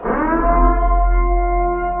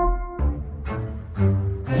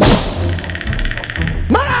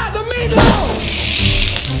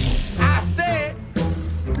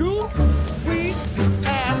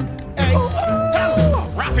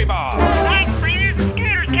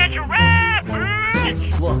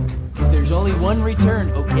There's only one return,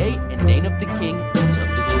 okay? And it ain't of the king, it's of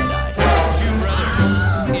the Jedi. Two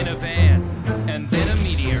brothers in a van, and then a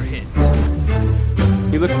meteor hits.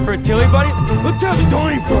 You looking for a Tilly, buddy? Let's have a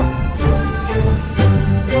Donnybrook.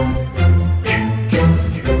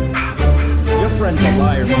 Your friend's a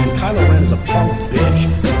liar, man. Kylo Ren's a punk bitch.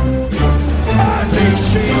 I think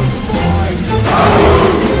she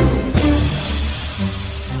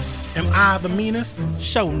Am I the meanest?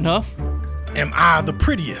 Show enough. Am I the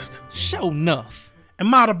prettiest? Show enough.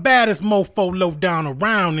 Am I the baddest mofo low down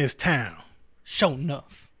around this town? Show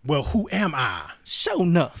enough. Well, who am I? Show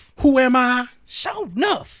enough. Who am I? Show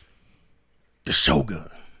enough. The Shogun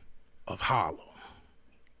of Harlem.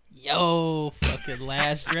 Yo, fucking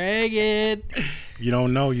Last Dragon. You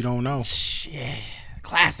don't know, you don't know. Shit.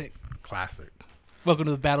 Classic. Classic. Welcome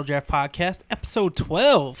to the Battle Draft Podcast, episode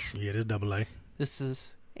 12. Yeah, this double A. This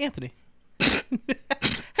is Anthony.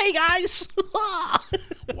 Hey, guys.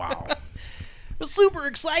 Wow. I'm super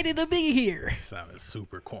excited to be here. Sounded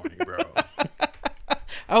super corny, bro.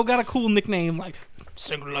 I got a cool nickname like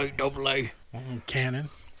Single A, Double A.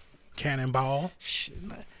 Cannonball. Shit,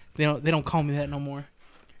 they don't call me that no more.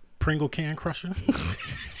 Pringle Can Crusher.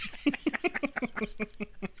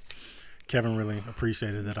 Kevin really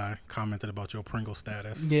appreciated that I commented about your Pringle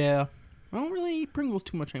status. Yeah. I don't really eat Pringles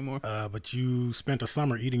too much anymore. But you spent a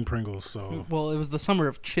summer eating Pringles, so... Well, it was the summer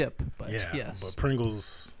of chip, but yeah, yes. But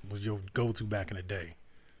Pringles was your go-to back in the day.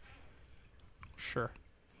 Sure.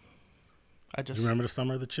 You remember the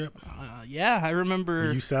summer of the chip? Yeah, I remember.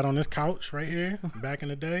 When you sat on this couch right here back in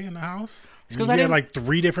the day in the house? It's because I had like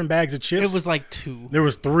 3 different bags of chips. It was like 2. There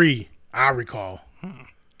was 3, I recall.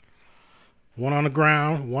 One on the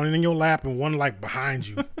ground, one in your lap, and one like behind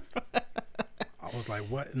you. I was like,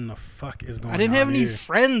 what in the fuck is going on? I didn't have any here?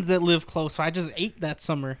 friends that lived close, so I just ate that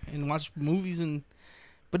summer and watched movies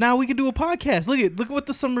But now we can do a podcast. Look at what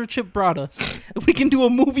the summer chip brought us. We can do a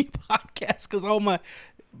movie podcast because all my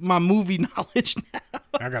movie knowledge now.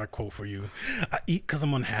 I got a quote for you. I eat because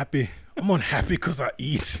I'm unhappy. I'm unhappy because I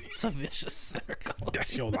eat. It's a vicious circle.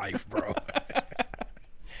 That's your life, bro.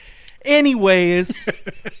 Anyways.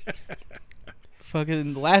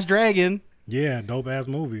 Fucking The Last Dragon. Yeah, dope ass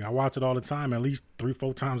movie. I watch it all the time, at least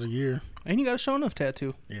 3-4 times a year. And you got a Show Enough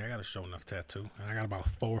tattoo. Yeah, I got a Show Enough tattoo. And I got about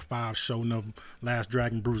 4 or 5 Show Enough Last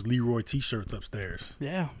Dragon Bruce Leroy t-shirts upstairs.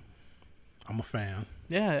 Yeah. I'm a fan.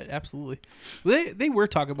 Yeah, absolutely. They were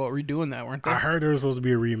talking about redoing that, weren't they? I heard there was supposed to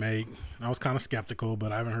be a remake. I was kind of skeptical,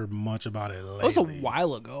 but I haven't heard much about it lately. It was a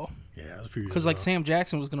while ago. Yeah, it was a few years Because ago. like Sam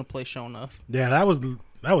Jackson was going to play Show Enough. Yeah, that was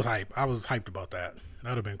hype. I was hyped about that. That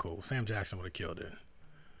would have been cool. Sam Jackson would have killed it.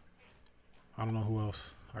 I don't know who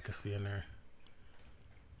else I could see in there.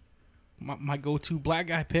 My go-to black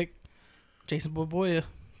guy pick, Jason Boboiga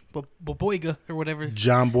or whatever.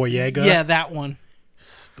 John Boyega? Yeah, that one.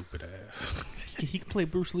 Stupid ass. He could play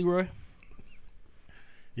Bruce Leroy.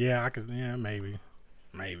 Yeah, maybe.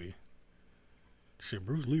 Shit,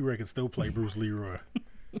 Bruce Leroy can still play Bruce Leroy.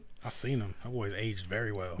 I seen him. That boy's aged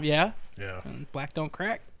very well. Yeah? Yeah. And black don't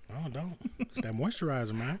crack. Oh, don't. It's that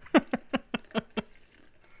moisturizer, man.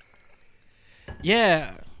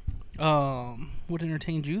 Yeah. What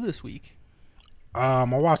entertained you this week? I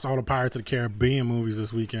watched all the Pirates of the Caribbean movies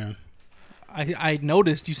this weekend. I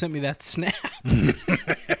noticed you sent me that snap.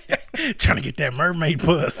 Trying to get that mermaid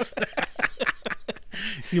puss.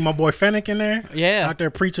 See my boy Fennec in there? Yeah. Out there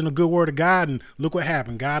preaching the good word of God, and look what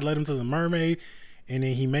happened. God led him to the mermaid, and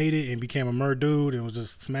then he made it and became a mer dude and was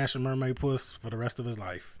just smashing mermaid puss for the rest of his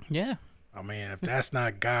life. Yeah. Oh, man, if that's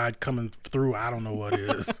not God coming through, I don't know what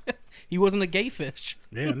is. He wasn't a gay fish.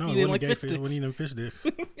 Yeah, no, he it didn't wasn't like a gay fish. It wasn't even fish dicks.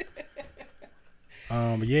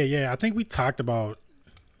 But yeah. I think we talked about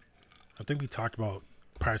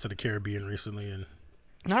Pirates of the Caribbean recently, and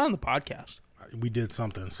Not on the podcast. we did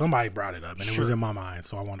something. Somebody brought it up, and it was in my mind,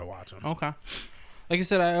 so I wanted to watch them. Okay. Like I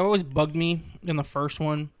said, it always bugged me in the first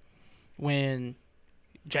one when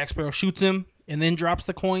Jack Sparrow shoots him and then drops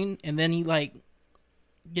the coin, and then he like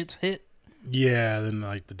gets hit. Yeah, then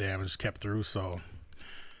like the damage kept through. So,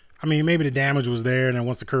 I mean, maybe the damage was there, and then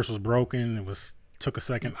once the curse was broken, took a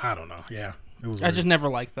second. I don't know. Yeah, it was. I just never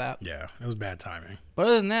liked that. Yeah, it was bad timing. But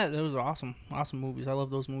other than that, it was awesome movies. I love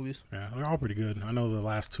those movies. Yeah, they're all pretty good. I know the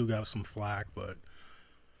last 2 got some flack, but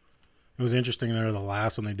it was interesting. There, the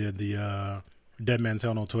last one they did the Dead Man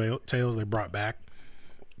Tell No Tales. They brought back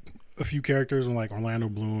a few characters, and like Orlando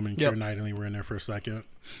Bloom and Keira Knightley were in there for a second,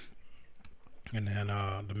 and then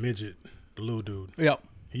the midget. The little dude. Yep.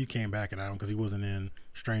 He came back in that one because he wasn't in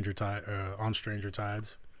on Stranger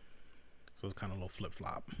Tides. So it's kind of a little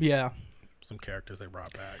flip-flop. Yeah. Some characters they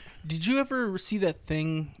brought back. Did you ever see that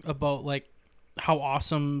thing about, like, how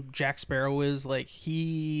awesome Jack Sparrow is? Like,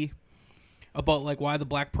 he about like why the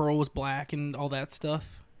Black Pearl was black and all that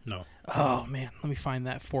stuff? No. Oh man, let me find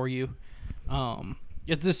that for you.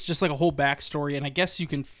 It's just like a whole backstory, and I guess you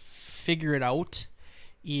can figure it out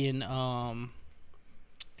in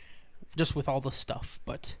just with all the stuff.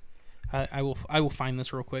 But I will find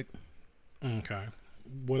this real quick. Okay.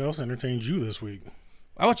 What else entertained you this week?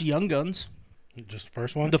 I watched Young Guns. Just the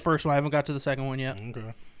first one? The first one. I haven't got to the second one yet.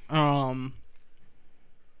 Okay.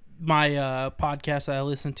 My podcast I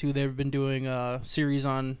listen to, they've been doing a series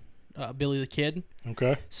on Billy the Kid.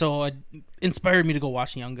 Okay. So it inspired me to go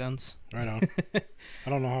watch Young Guns. Right on. I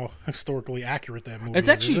don't know how historically accurate that movie It's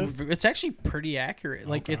is. actually Is it? it's actually pretty accurate.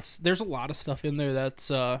 Like Okay. there's a lot of stuff in there that's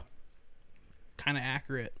kind of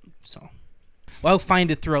accurate. So well, I'll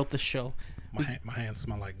find it throughout the show. My hands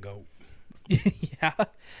smell like goat. Yeah,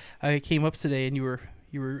 I came up today and you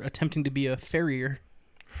were attempting to be a farrier.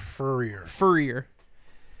 Furrier.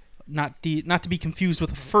 Not to be confused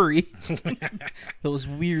with a furry. Those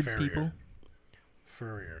weird Farrier. people.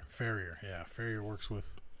 Farrier. Yeah, farrier works with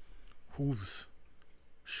hooves,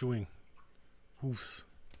 shoeing, hoofs.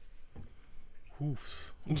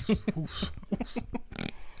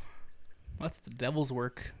 That's the devil's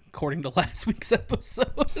work, according to last week's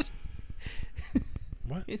episode.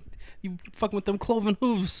 What? You fucking with them cloven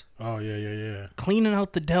hooves. Oh yeah. Cleaning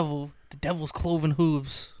out the devil's cloven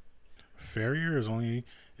hooves. Farrier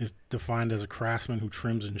is defined as a craftsman who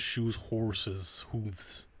trims and shoes horses'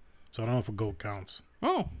 hooves. So I don't know if a goat counts.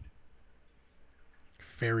 Oh.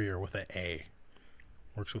 Farrier with an A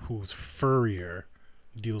works with hooves. Furrier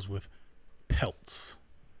deals with pelts.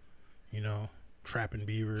 You know, trapping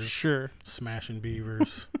beavers, Sure. smashing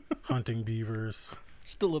beavers, hunting beavers.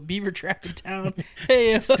 Still a beaver trap in town.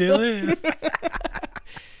 Hey. Still is.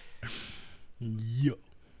 Yo.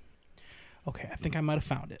 Okay, I think I might have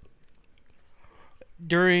found it.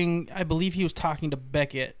 I believe he was talking to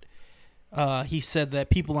Beckett. He said that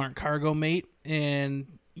people aren't cargo, mate, and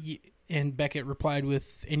Beckett replied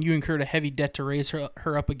with, "And you incurred a heavy debt to raise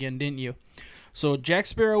her up again, didn't you?" So Jack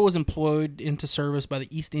Sparrow was employed into service by the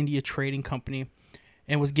East India Trading Company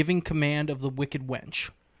and was given command of the Wicked Wench.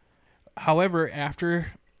 However,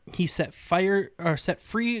 after he set free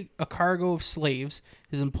a cargo of slaves,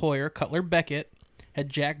 his employer, Cutler Beckett, had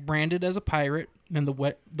Jack branded as a pirate, and the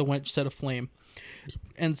wench set aflame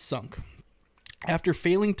and sunk. After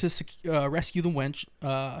failing to rescue the wench,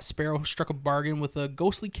 Sparrow struck a bargain with a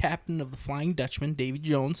ghostly captain of the Flying Dutchman, Davy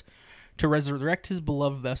Jones, to resurrect his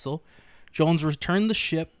beloved vessel. Jones returned the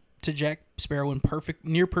ship to Jack Sparrow in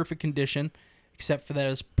near perfect condition, except for that it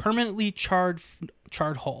was permanently charred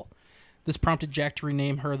hull. This prompted Jack to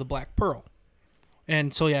rename her the Black Pearl.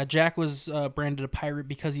 And so yeah, Jack was branded a pirate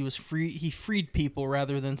because he was free. He freed people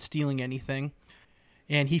rather than stealing anything.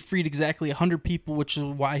 And he freed exactly 100 people, which is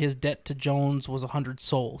why his debt to Jones was 100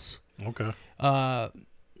 souls. Okay.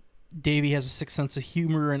 Davy has a sick sense of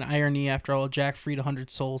humor and irony. After all, Jack freed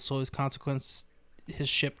 100 souls, so as consequence, his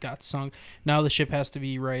ship got sunk. Now the ship has to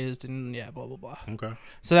be raised, and yeah, blah, blah, blah. Okay.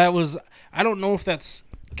 So that was... I don't know if that's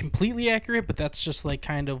completely accurate, but that's just like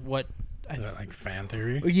kind of what... Is that like fan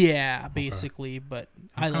theory? Yeah, basically. Okay. But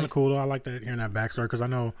it's kind of cool, though. I like that hearing that backstory, because I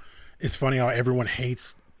know it's funny how everyone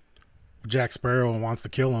hates Jack Sparrow and wants to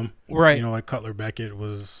kill him. Right. You know, like Cutler Beckett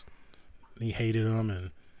he hated him,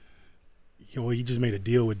 and he just made a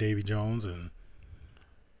deal with Davy Jones, and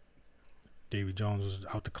Davy Jones was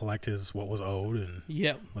out to collect what was owed, and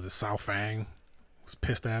was it Sao Fang was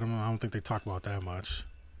pissed at him. I don't think they talk about that much.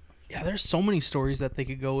 Yeah, there's so many stories that they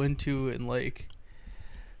could go into, and like,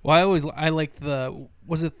 well, I like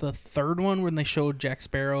was it the third one when they showed Jack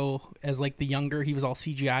Sparrow as like the younger? He was all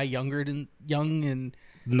CGI young and.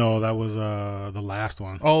 No, that was the last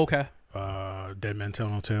one. Oh, okay. Dead Men Tell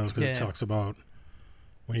No Tales, because it talks about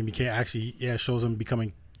when he became it shows him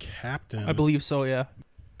becoming captain. I believe so, yeah.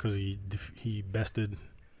 Because he bested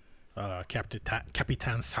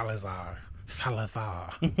Capitan Salazar. That's how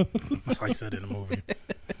I said it in the movie.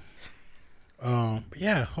 But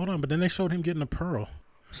yeah, hold on. But then they showed him getting a pearl.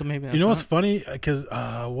 So maybe that's what's funny? Because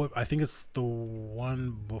I think it's the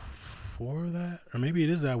one before that, or maybe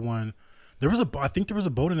it is that one. I think there was a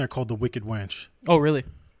boat in there called the Wicked Wench. Oh, really?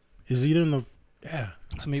 Is either in the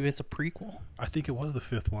So maybe it's a prequel. I think it was the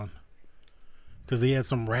fifth one, because they had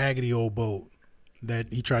some raggedy old boat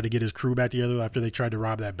that he tried to get his crew back together after they tried to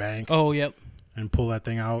rob that bank. Oh, yep. And pull that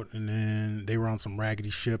thing out, and then they were on some raggedy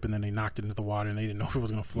ship, and then they knocked it into the water, and they didn't know if it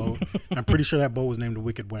was going to float. And I'm pretty sure that boat was named the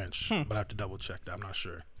Wicked Wench, but I have to double check that. I'm not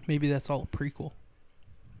sure. Maybe that's all a prequel.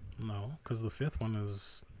 No, because the fifth one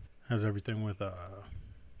has everything with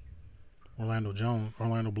Orlando Bloom.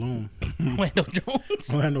 Orlando Jones.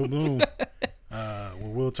 Orlando Bloom.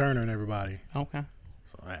 With Will Turner and everybody. Okay.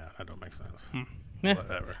 So yeah, that don't make sense. Yeah.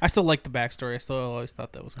 Whatever. I still like the backstory. I still always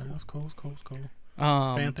thought that was cool. Yeah, that's cool. It's cool. It's cool.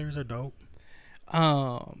 Fan theories are dope.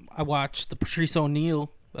 I watched the Patrice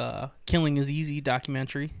O'Neal "Killing Is Easy"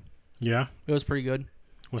 documentary. Yeah. It was pretty good.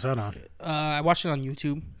 What's that on? I watched it on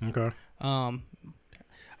YouTube. Okay.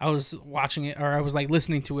 I was watching it, or I was like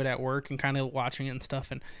listening to it at work and kind of watching it and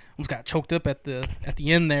stuff, and almost got choked up at the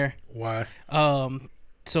end there. Why?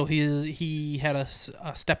 So he had a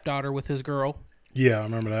stepdaughter with his girl. Yeah, I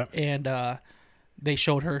remember that. And they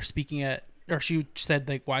showed her speaking at, or she said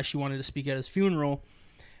like why she wanted to speak at his funeral,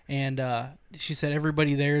 and she said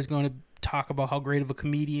everybody there is going to talk about how great of a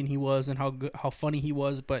comedian he was and how funny he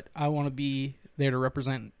was, but I want to be there to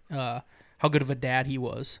represent how good of a dad he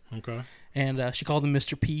was. Okay. And she called him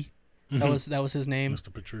Mr. P. That was his name.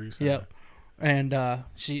 Mr. Patrice. Yep. And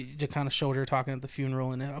she just kind of showed her talking at the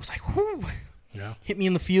funeral, and I was like, whoo. Yeah. Hit me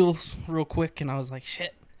in the feels real quick, and I was like,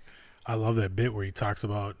 shit. I love that bit where he talks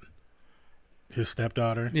about his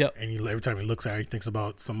stepdaughter. Yep. And every time he looks at her, he thinks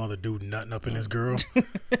about some other dude nutting up in his girl.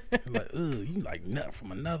 Like, ugh, you like nut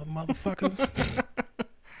from another motherfucker.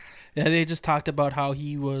 Yeah, they just talked about how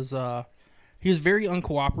he was very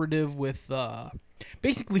uncooperative with.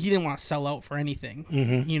 Basically, he didn't want to sell out for anything.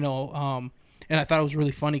 Mm-hmm. You know, and I thought it was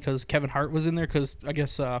really funny because Kevin Hart was in there because I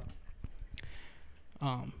guess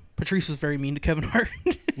Patrice was very mean to Kevin Hart.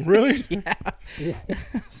 Really? Yeah.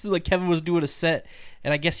 So like Kevin was doing a set,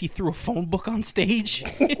 and I guess he threw a phone book on stage.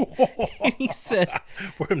 And he said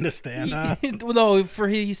for him to stand up. No,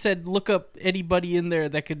 he said look up anybody in there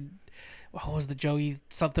that could. What was the joke?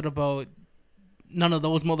 Something about none of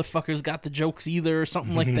those motherfuckers got the jokes either, or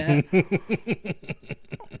something like that.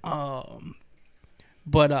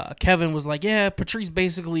 But Kevin was like, yeah, Patrice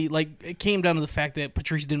basically like it came down to the fact that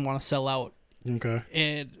Patrice didn't want to sell out. Okay.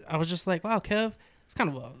 And I was just like, wow, Kev, it's kind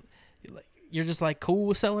of like you're just like cool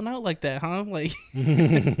with selling out like that, huh? Like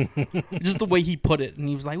just the way he put it. And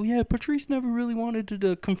he was like, well, yeah, Patrice never really wanted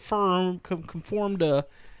to conform to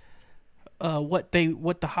what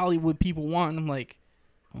the Hollywood people want. And I'm like,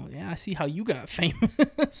 well, yeah, I see how you got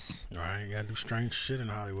famous. All right, you gotta do strange shit in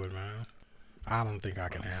Hollywood, man. I don't think I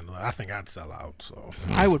can handle it. I think I'd sell out, so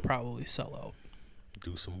I would probably sell out.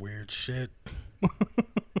 Do some weird shit.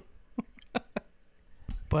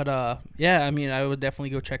 But yeah, I mean, I would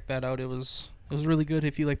definitely go check that out. It was really good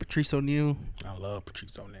if you like Patrice O'Neal. I love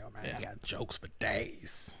Patrice O'Neal, man. Yeah. He got jokes for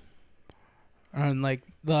days. And like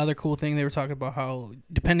the other cool thing, they were talking about how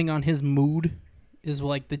depending on his mood is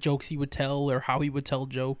like the jokes he would tell or how he would tell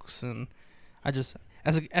jokes. And I just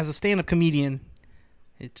as a stand-up comedian,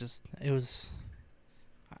 I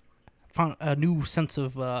found a new sense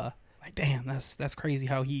of like, damn, that's crazy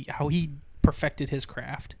how he perfected his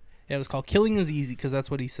craft. Yeah, it was called Killing Is Easy because that's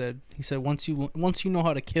what he said. He said once you know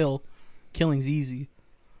how to kill, killing's easy.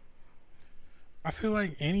 I feel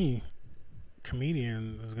like any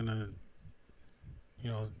comedian is gonna,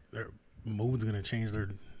 their mood's gonna change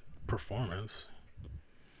their performance.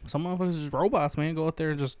 Some motherfuckers are just robots, man. Go out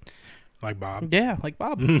there and just like Bob. Yeah, like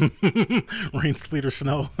Bob. Rain, sleet, or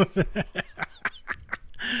snow.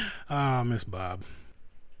 I miss Bob.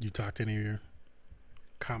 You talk to any of your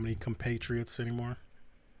comedy compatriots anymore?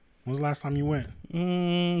 When was the last time you went?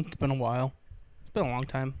 It's been a while. It's been a long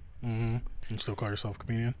time. Mm-hmm. You still call yourself a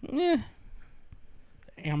comedian? Yeah.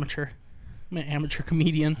 Amateur. I'm an amateur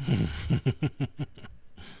comedian.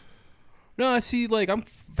 No, I see, like, I'm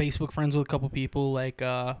Facebook friends with a couple people. Like,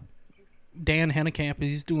 Dan Hennekamp,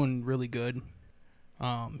 he's doing really good.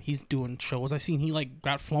 He's doing shows. I seen he, like,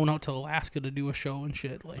 got flown out to Alaska to do a show and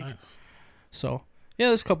shit. Like, nice. So, yeah,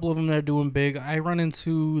 there's a couple of them that are doing big. I run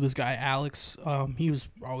into this guy, Alex. He was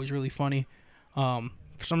always really funny. For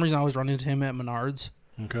some reason, I always run into him at Menards.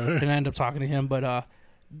 Okay. And I end up talking to him. But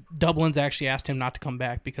Dublin's actually asked him not to come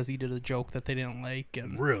back because he did a joke that they didn't like.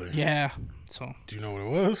 And really? Yeah. So. Do you know what it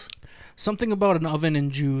was? Something about an oven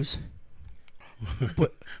and Jews.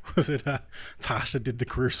 But, was it Tasha did the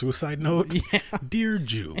career suicide note? Yeah. Dear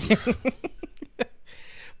Jews.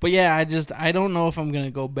 But yeah, I don't know if I'm going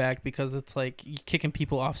to go back because it's like you're kicking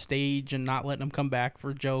people off stage and not letting them come back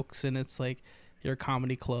for jokes. And it's like you're a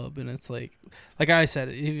comedy club. And it's like I said,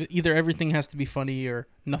 either everything has to be funny or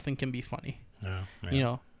nothing can be funny. Yeah. You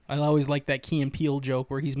know, I always like that Key and Peele joke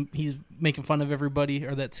where he's making fun of everybody,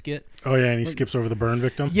 or that skit. Oh, yeah, and he skips over the burn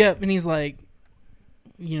victim? Yep, and he's like,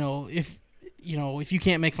 if you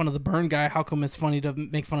can't make fun of the burn guy, how come it's funny to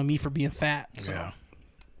make fun of me for being fat? So. Yeah.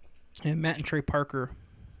 And Matt and Trey Parker...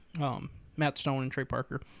 Matt Stone and Trey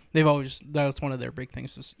Parker, that's one of their big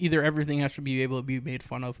things, is either everything has to be able to be made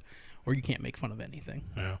fun of or you can't make fun of anything.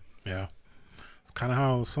 Yeah It's kind of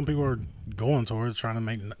how some people are going towards, trying to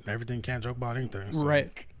make everything, can't joke about anything, so.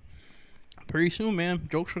 Right. Pretty soon, man,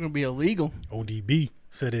 jokes are gonna be illegal. ODB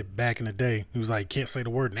said it back in the day. He was like, can't say the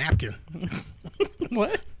word napkin.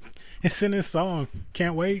 What? It's in his song,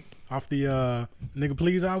 Can't Wait, off the Nigga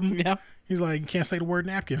Please album. Yeah. He's like, you can't say the word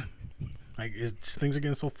napkin. Like, things are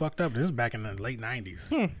getting so fucked up. This is back in the late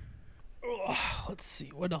 90s. Let's see.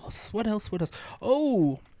 What else?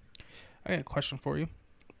 Oh, I got a question for you.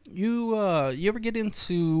 You ever get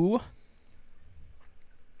into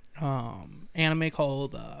anime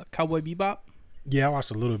called Cowboy Bebop? Yeah, I watched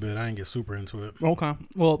a little bit. I didn't get super into it. Okay.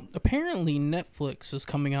 Well, apparently Netflix is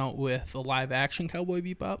coming out with a live action Cowboy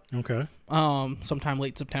Bebop. Okay. Sometime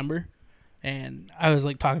late September. And I was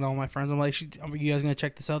like talking to all my friends. I'm like, are you guys gonna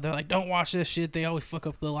check this out? They're like, don't watch this shit. They always fuck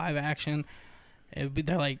up the live action.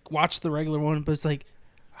 They're like, watch the regular one. But it's like,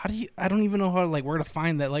 I don't even know how where to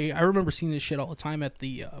find that. Like, I remember seeing this shit all the time at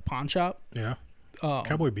the pawn shop. Yeah.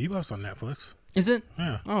 Cowboy Bebop's on Netflix. Is it?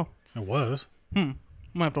 Yeah. Oh. It was. I'm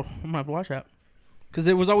gonna have to watch that. Because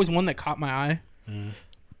there was always one that caught my eye.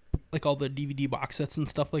 Like all the DVD box sets and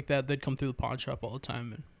stuff like that. They'd come through the pawn shop all the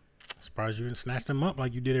time. And surprised you didn't snatch them up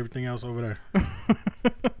like you did everything else over there.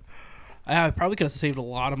 I probably could have saved a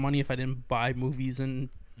lot of money if I didn't buy movies and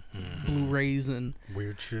Blu-rays and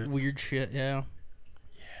weird shit. Yeah.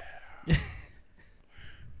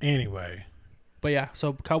 Anyway. But yeah,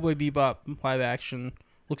 so Cowboy Bebop live action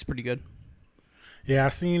looks pretty good. Yeah, I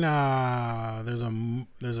seen there's an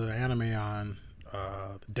anime on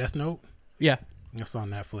Death Note. Yeah. It's on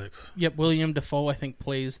Netflix. Yep, William Dafoe I think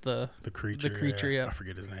plays the creature. Yeah. I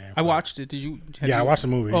forget his name. I watched it. Did you? I watched the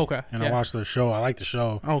movie. Oh, okay. And I watched the show. I liked the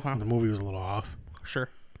show. Okay. The movie was a little off. Sure.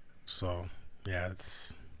 So, yeah,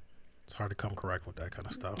 it's hard to come correct with that kind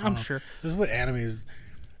of stuff. I'm sure. This is what anime is.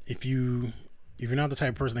 If you're not the type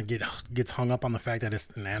of person that gets hung up on the fact that it's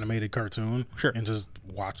an animated cartoon, sure, and just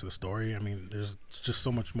watch the story. I mean, there's just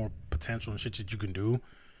so much more potential and shit that you can do,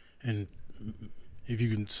 and if you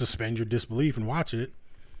can suspend your disbelief and watch it,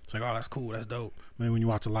 it's like, oh, that's cool, that's dope. But then when you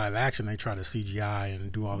watch a live action, they try to CGI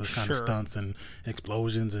and do all this kind of stunts and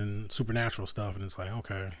explosions and supernatural stuff, and it's like,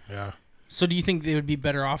 okay, yeah. So do you think they would be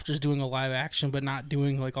better off just doing a live action but not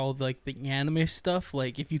doing like all the anime stuff?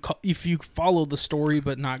 Like if you follow the story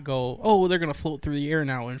but not go, oh, they're gonna float through the air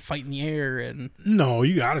now and fight in the air and no,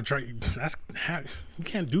 you gotta try. You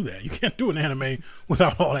can't do that. You can't do an anime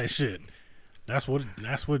without all that shit. That's what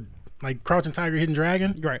like Crouching Tiger, Hidden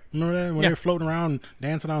Dragon. Right. Remember that when they were floating around,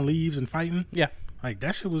 dancing on leaves and fighting? Yeah. Like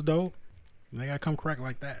that shit was dope. They gotta come correct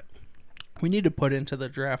like that. We need to put into the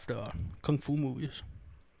draft kung fu movies.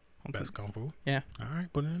 Best kung fu? Yeah. All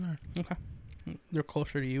right, put it in there. Okay. They're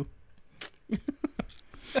closer to you.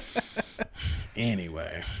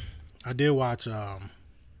 Anyway, I did watch, I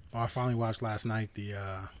finally watched last night the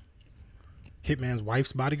Hitman's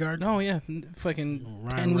Wife's Bodyguard. Oh, yeah. Fucking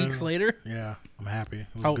Ryan 10 weeks Reynolds. later. Yeah, I'm happy.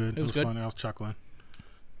 It was good. It was good. Fun. I was chuckling.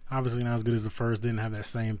 Obviously not as good as the first. Didn't have that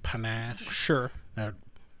same panache. Sure. That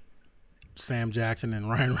Sam Jackson and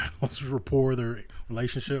Ryan Reynolds rapport, their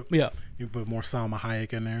relationship. Yeah. You put more Salma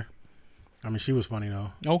Hayek in there. I mean, she was funny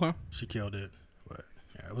though. Okay. She killed it. But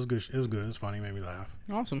yeah, it was good. It was good. It was funny. It made me laugh.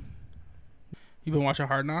 Awesome. You been watching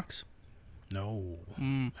Hard Knocks? No,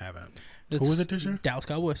 haven't. Who was it this year? Dallas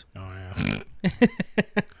Cowboys. Oh yeah.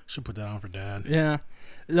 Should put that on for Dad. Yeah.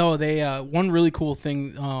 No, they one really cool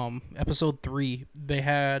thing. Episode 3, they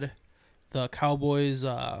had the Cowboys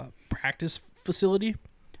practice facility.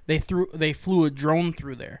 They flew a drone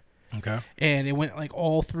through there. Okay. And it went like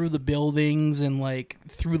all through the buildings and like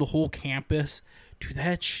through the whole campus. Dude,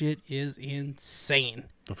 that shit is insane.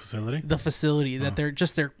 The facility? The facility that they're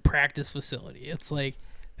just their practice facility. It's like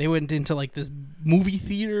they went into like this movie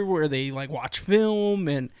theater where they like watch film,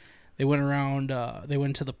 and they went around. They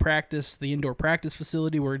went to the indoor practice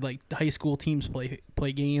facility where like the high school teams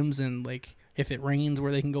play games, and like if it rains,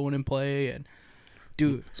 where they can go in and play. And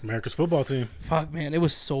dude, it's America's football team. Fuck, man, it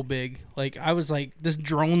was so big. Like I was like, this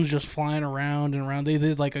drone's just flying around and around. They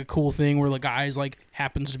did like a cool thing where the guys like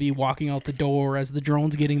happens to be walking out the door as the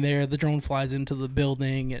drone's getting there. The drone flies into the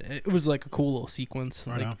building. It was like a cool little sequence.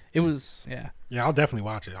 Right like, it was, yeah. Yeah, I'll definitely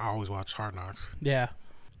watch it. I always watch Hard Knocks. Yeah.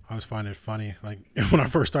 I always find it funny. Like when I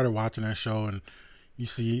first started watching that show, and you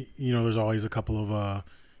see, there's always a couple of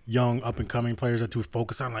young up and coming players that do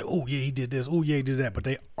focus on, like, oh yeah, he did this, oh yeah, he did that, but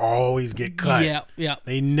they always get cut. Yeah.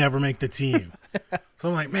 They never make the team. So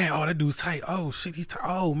I'm like, man, that dude's tight. Oh shit, he's tight.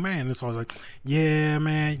 Oh man. And so I was like, yeah,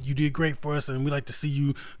 man, you did great for us, and we like to see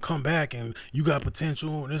you come back, and you got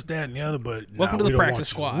potential, and this, that, and the other. But welcome to the practice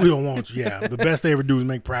squad. We don't want you. Yeah, the best they ever do is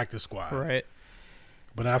make practice squad. Right.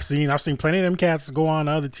 But I've seen plenty of them cats go on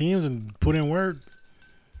to other teams and put in work.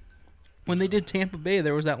 When they did Tampa Bay,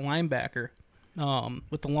 there was that linebacker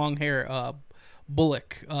with the long hair,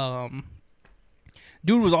 Bullock.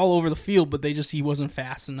 dude was all over the field, but he wasn't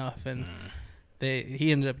fast enough, and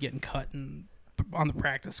he ended up getting cut on the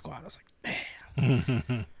practice squad. I was like,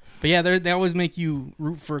 man. But yeah, they always make you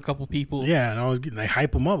root for a couple people. Yeah, and they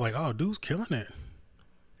hype him up like, oh, dude's killing it.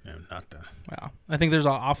 Yeah, not that. Wow. I think there's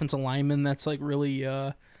an offensive lineman that's like really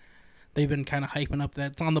they've been kind of hyping up,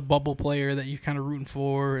 that's on the bubble player that you're kind of rooting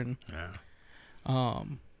for, and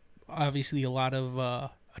obviously a lot of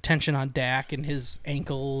attention on Dak and his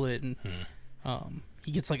ankle, and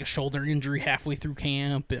he gets like a shoulder injury halfway through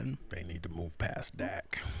camp, and they need to move past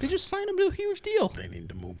Dak. They just signed him to a huge deal. They need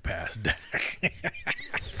to move past Dak.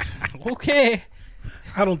 Okay.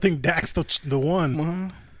 I don't think Dak's the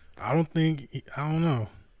one. I don't know.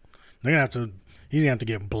 They're he's gonna have to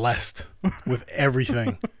get blessed with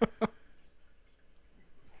everything.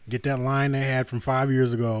 Get that line they had from 5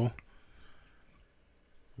 years ago.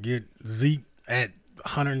 Get Zeke at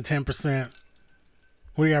 110%.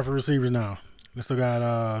 What do you got for receivers now? They still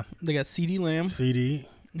got they got CeeDee Lamb. CD.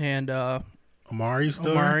 And Amari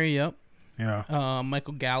still Amari, yep. Yeah.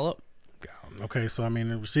 Michael Gallup. Okay, so I mean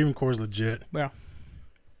the receiving core is legit. Yeah.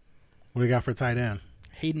 What do you got for tight end?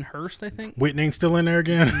 Hayden Hurst, I think. Whitney's still in there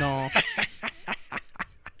again? No.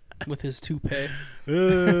 With his toupee.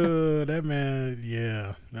 That man,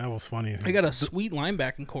 yeah, that was funny. They got a sweet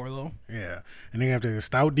linebacking core, though. Yeah, and they have to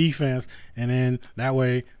stout defense, and then that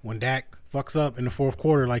way, when Dak fucks up in the fourth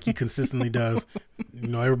quarter like he consistently does,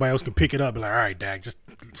 everybody else can pick it up. Be like, all right, Dak, just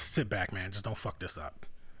sit back, man. Just don't fuck this up.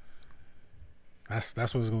 That's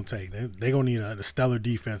what it's gonna take. They're gonna need a stellar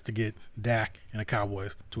defense to get Dak and the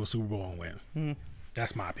Cowboys to a Super Bowl and win.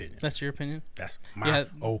 That's my opinion. That's your opinion? That's my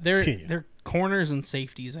opinion. Their corners and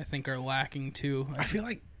safeties, I think, are lacking too. I feel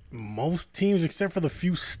like most teams, except for the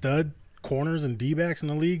few stud corners and D-backs in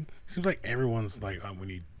the league, seems like everyone's like, oh, we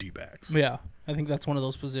need D-backs. Yeah, I think that's one of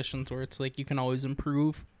those positions where it's like you can always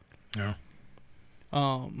improve. Yeah.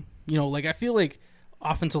 Like I feel like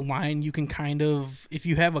offensive line, you can kind of, if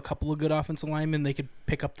you have a couple of good offensive linemen, they could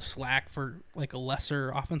pick up the slack for like a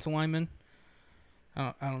lesser offensive lineman.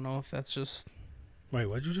 I don't know if that's just... Wait,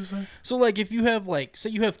 what'd you just say? So, like, if you have, like,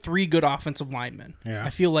 say you have 3 good offensive linemen, yeah. I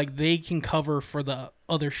feel like they can cover for the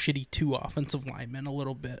other shitty 2 offensive linemen a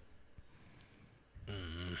little bit.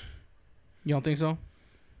 You don't think so?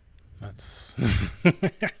 That's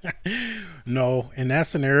no. In that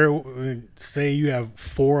scenario, say you have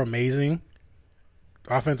 4 amazing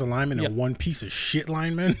offensive linemen and 1 piece of shit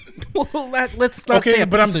lineman. Well, let's not say a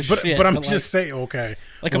piece of shit. But I'm just saying, okay.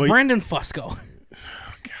 Like a Brandon Fusco.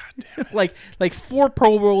 like 4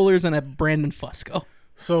 Pro Bowlers and a Brandon Fusco.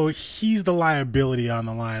 So he's the liability on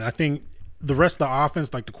the line. I think the rest of the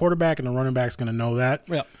offense, like the quarterback and the running back, is going to know that.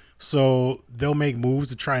 Yeah. So they'll make moves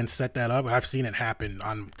to try and set that up. I've seen it happen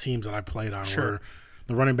on teams that I've played on where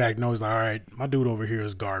the running back knows, like, all right, my dude over here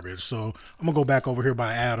is garbage. So I'm going to go back over here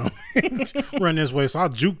by Adam and run this way. So I'll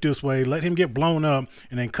juke this way, let him get blown up,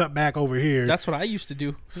 and then cut back over here. That's what I used to do.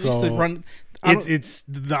 I so used to run. It's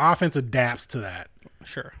the offense adapts to that.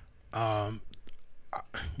 Sure. My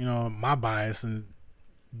bias and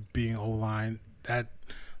being O-line, that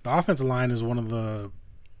the offensive line is one of the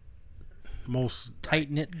most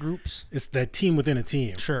tight-knit groups. It's that team within a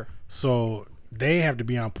team. Sure. So they have to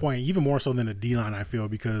be on point, even more so than the D-line, I feel,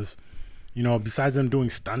 because, besides them doing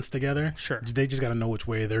stunts together, they just got to know which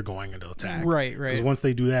way they're going into attack. Right. Because once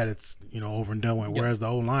they do that, it's, over and done with. Whereas the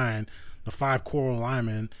O-line, the 5 core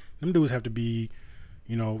linemen, them dudes have to be,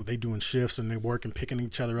 they doing shifts and they working, picking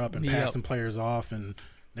each other up and passing players off, and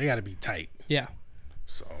they got to be tight. Yeah.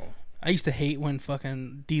 So I used to hate when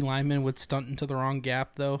fucking D linemen would stunt into the wrong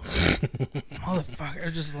gap, though.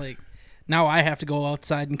 Motherfucker, just like, now I have to go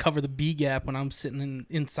outside and cover the B gap when I'm sitting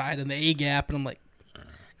inside in the A gap, and I'm like,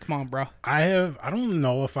 come on, bro. I don't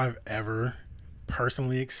know if I've ever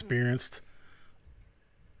personally experienced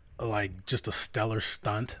like just a stellar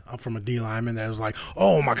stunt from a D lineman that was like,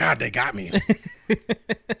 oh my God, they got me.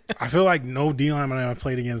 I feel like no D lineman I've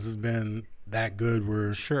played against has been that good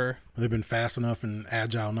where they've been fast enough and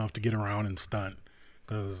agile enough to get around and stunt.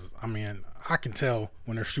 Because, I can tell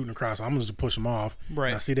when they're shooting across, I'm going to just push them off.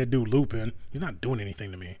 Right. I see that dude looping. He's not doing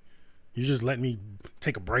anything to me. You just let me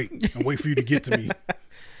take a break and wait for you to get to me.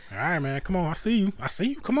 All right, man. Come on. I see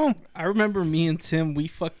you. Come on. I remember me and Tim, we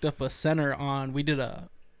fucked up a center we did a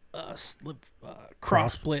cross splits.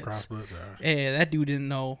 Cross splits, yeah, that dude didn't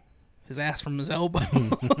know his ass from his elbow.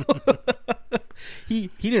 He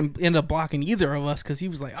didn't end up blocking either of us because he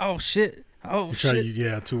was like, oh shit.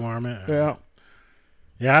 2-arm it. Yeah.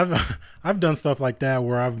 Yeah, I've done stuff like that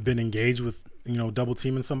where I've been engaged with, double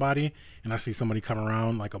teaming somebody, and I see somebody come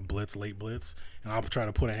around like a late blitz, and I'll try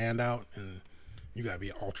to put a hand out, and you gotta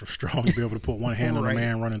be ultra strong to be able to put one hand on a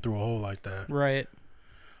man running through a hole like that. Right.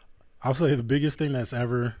 I'll say the biggest thing that's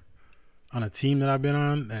ever on a team that I've been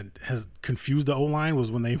on that has confused the O-line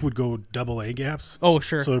was when they would go double A gaps. Oh,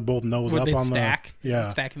 sure. So they're both nose Would up they on stack? the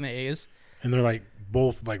Stacking the A's. and they're like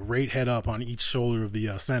both like right head up on each shoulder of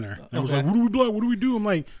the center. And it was Okay. like, what do we block? What do we do? I'm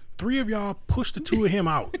like, 3 of y'all push the 2 of him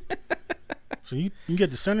out. So you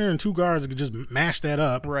get the center and 2 guards that could just mash that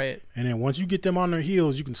up. Right. And then once you get them on their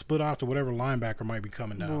heels, you can split off to whatever linebacker might be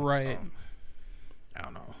coming down. Right. So, I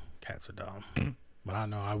don't know. Cats are dumb. But I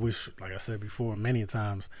know I wish, like I said before, many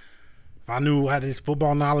times, if I knew I had this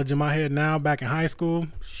football knowledge in my head now back in high school,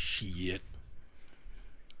 shit.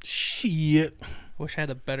 Wish I had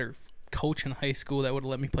a better coach in high school that would have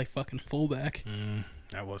let me play fucking fullback.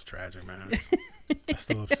 That was tragic, man. That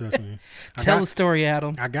still upsets me. Tell the story,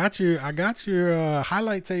 Adam. I got your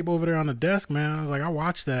highlight tape over there on the desk, man. I was like, I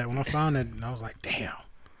watched that when I found it, and I was like, damn.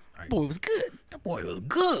 Boy, it was good. That boy was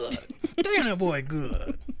good. Damn, that boy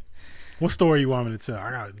good. What story you want me to tell?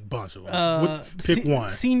 I got a bunch of them. Pick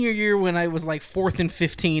one. Senior year when I was like 4th and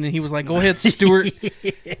 15, and he was like, "Go ahead, Stuart,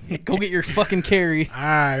 go get your fucking carry." All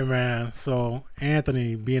right, man. So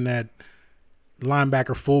Anthony, being that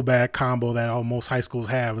linebacker fullback combo that all most high schools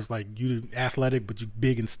have, is like you athletic but you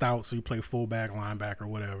big and stout, so you play fullback, linebacker,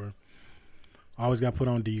 whatever. Always got put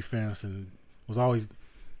on defense and was always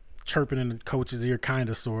chirping in the coach's ear, kind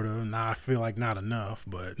of, sort of. Now I feel like not enough,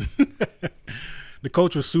 but. The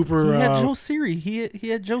coach was super. He had Joe Siri. He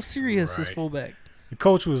had Joe Siri as his Right. fullback. The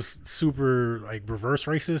coach was super like reverse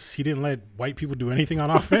racist. He didn't let white people do anything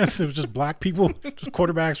on offense. It was just black people, just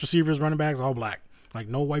quarterbacks, receivers, running backs, all black. Like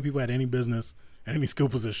no white people had any business at any skill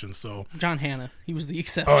position. So John Hanna, he was the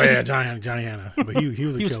exception. oh yeah, Johnny Hanna, but he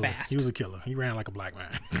was a He was killer. fast. He was a killer. He ran like a black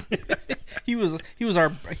man. he was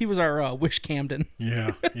our Wish Camden.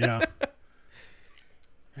 Yeah.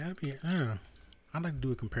 That'd be. I'd like to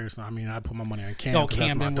do a comparison. I mean, I'd put my money on Cam. Oh, 'cause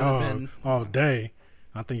that's my Camden would've dog been- all day.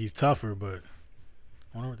 I think he's tougher, but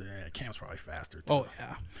I wonder what Cam's probably faster too. Oh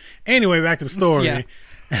yeah. Anyway, back to the story. Yeah.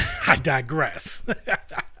 I digress.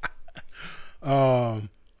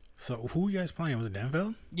 So who you guys playing? Was it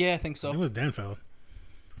Denfeld? Yeah, I think so. It was Denfeld.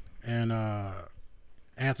 And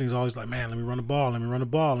Anthony's always like, man, let me run the ball. Let me run the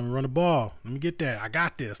ball. Let me run the ball. Let me get that. I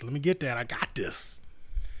got this. Let me get that. I got this.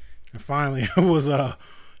 And finally,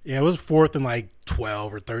 it was 4th and like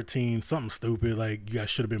 12 or 13, something stupid. Like you guys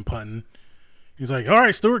should have been punting. He's like, all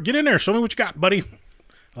right, Stuart, get in there. Show me what you got, buddy.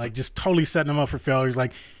 Like just totally setting him up for failure. He's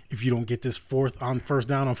like, if you don't get this first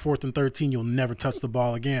down on 4th and 13, you'll never touch the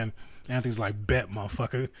ball again. Anthony's like, bet,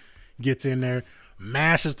 motherfucker. Gets in there,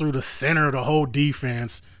 mashes through the center of the whole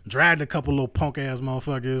defense, dragged a couple little punk ass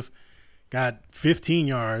motherfuckers, got 15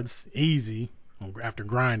 yards easy after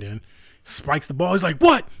grinding. Spikes the ball. He's like,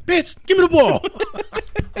 what? Bitch, give me the ball. I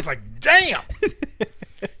was like, damn.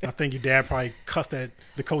 I think your dad probably cussed at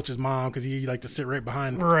the coach's mom because he liked to sit right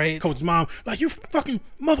behind coach's mom. Like, you fucking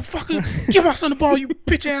motherfucker. Give my son the ball, you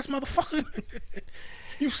bitch ass motherfucker.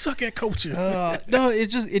 You suck at coaching. No,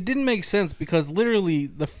 it didn't make sense because literally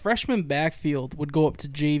the freshman backfield would go up to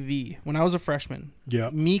JV when I was a freshman.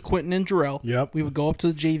 Yep. Me, Quentin, and Jarrell. Yep. We would go up to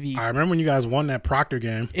the JV. I remember when you guys won that Proctor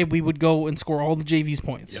game. And we would go and score all the JV's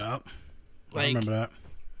points. Yep. Like, I remember that.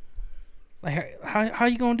 Like how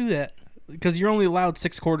you gonna do that? Because you're only allowed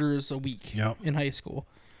 6 quarters a week Yep. in high school.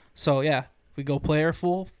 So yeah, we go play our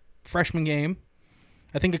full freshman game.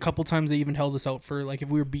 I think a couple times they even held us out for like if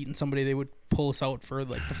we were beating somebody, they would pull us out for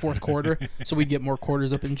like the 4th quarter, so we'd get more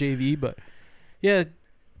quarters up in JV. But yeah,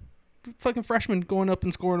 fucking freshmen going up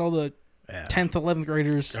and scoring all the 10th, 11th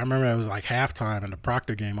graders. I remember it was like halftime in the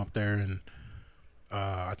Proctor game up there, and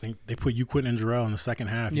I think they put you, Quentin, and Jarrell in the second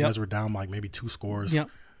half. You guys were down like maybe 2 scores. Yep.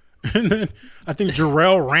 And then I think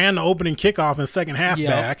Jarrell ran the opening kickoff in the second half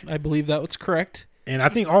back. I believe that was correct. And I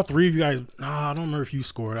think all 3 of you guys, I don't remember if you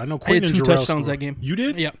scored. I know I had Quentin 2 and Jarrell touchdowns scored. that game. You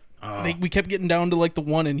did? Yep. We kept getting down to like the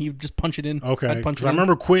 1, and he would just punch it in. Okay. I'd punch Because it I in.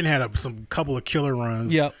 remember Quentin had some couple of killer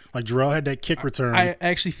runs. Yep. Like Jarrell had that kick return. I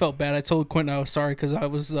actually felt bad. I told Quentin I was sorry because I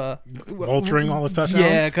was vulturing all his touchdowns?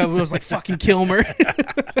 Yeah, because I was like, fucking Kilmer.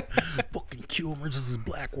 Fucking Kilmer, just his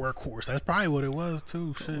black workhorse. That's probably what it was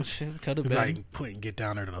too. Shit. Oh, shit, could have It's been. like Quentin get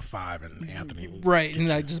down there to the 5 and Anthony. Right,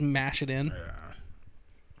 and I just mash it in. Yeah.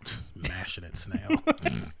 Just mashing it, snail.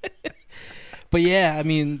 But yeah, I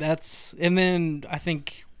mean, that's... And then I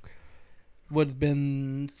think would have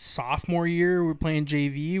been sophomore year, we're playing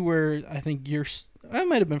JV, where I think I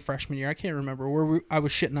might have been freshman year. I can't remember. Where I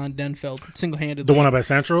was shitting on Denfeld single-handedly. The one up at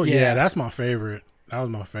Central? Yeah. Yeah, that's my favorite. That was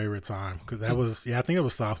my favorite time. Because that was, I think it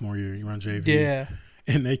was sophomore year. You were on JV. Yeah.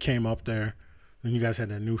 And they came up there. Then you guys had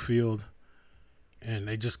that new field. And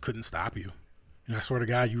they just couldn't stop you. And I swear to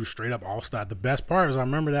God, you were straight up all-star. The best part is I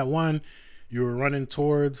remember that one, you were running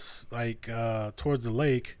towards the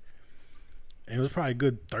lake. It was probably a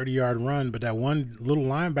good 30-yard run, but that one little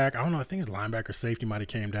linebacker, I don't know, I think his linebacker safety might have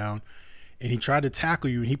came down, and he tried to tackle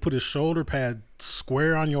you, and he put his shoulder pad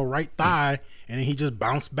square on your right thigh, and then he just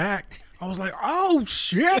bounced back. I was like, oh,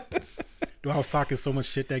 shit. Dude, I was talking so much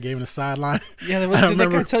shit that game in the sideline. Yeah, did that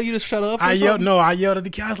guy tell you to shut up? I yelled at the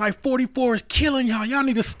kid. I was like, 44 is killing y'all. Y'all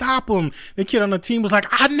need to stop him. The kid on the team was like,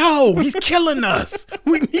 I know. He's killing us.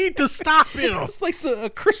 We need to stop him. It's like a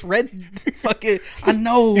Chris Red fucking, I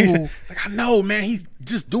know. It's like, I know, man. He's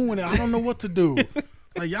just doing it. I don't know what to do.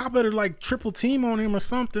 Like, y'all better, like, triple team on him or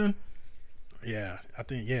something. Yeah, I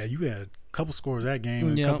think, you had a couple scores that game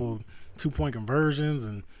and a couple 2-point conversions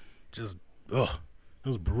and just, it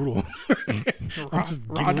was brutal. I'm just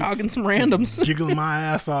raw dogging some randoms. Giggling my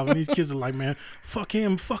ass off. And these kids are like, man, fuck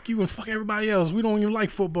him, fuck you, and fuck everybody else. We don't even like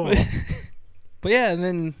football. But yeah,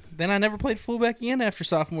 and then I never played fullback again after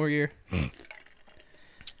sophomore year.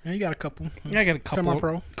 Yeah, you got a couple. Yeah, I got a couple.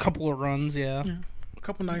 Semi-pro. Couple of runs, yeah. A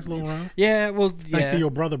couple nice little runs. Yeah, well, Thanks to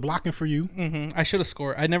your brother blocking for you. Mm-hmm. I should have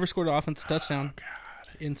scored. I never scored an offensive touchdown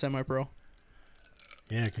in semi-pro.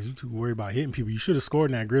 Yeah, because you too worried about hitting people. You should have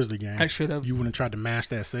scored in that Grizzly game. I should have. You wouldn't have tried to mash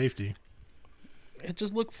that safety. It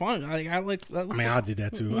just looked fun. I did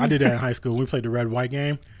that too. I did that in high school. We played the red-white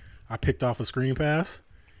game. I picked off a screen pass.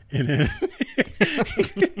 And then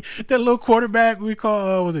that little quarterback we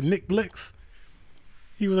call, was it Nick Blix?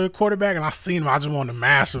 He was a quarterback, and I seen him. I just wanted to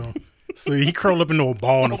mash him. So he curled up into a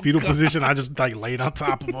ball in a fetal position. I just like laid on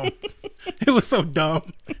top of him. It was so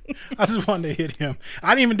dumb. I just wanted to hit him. I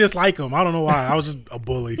didn't even dislike him. I don't know why. I was just a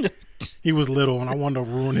bully. He was little, and I wanted to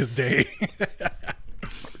ruin his day.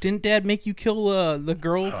 Didn't Dad make you kill the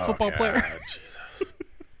girl football player? Jesus.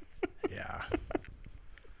 Yeah.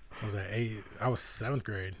 I was 7th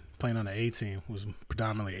grade playing on the A team. It was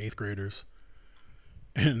predominantly 8th graders.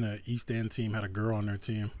 And the East End team had a girl on their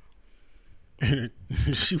team. And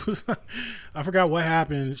she was, I forgot what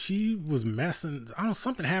happened. She was messing. I don't know,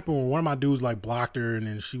 something happened where one of my dudes like blocked her, and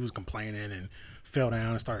then she was complaining and fell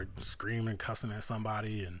down and started screaming and cussing at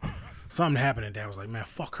somebody. And something happened, and Dad was like, man,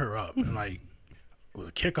 fuck her up. And like, it was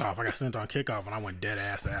a kickoff. I got sent on kickoff, and I went dead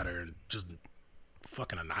ass at her and just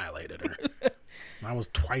fucking annihilated her. And I was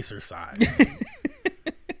twice her size.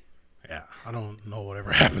 Yeah, I don't know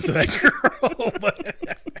whatever happened to that girl, but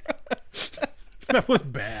that was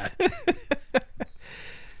bad.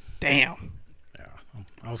 Damn. Yeah,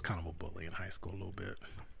 I was kind of a bully in high school a little bit.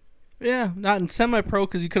 Yeah, not in semi-pro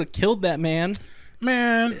because you could have killed that man.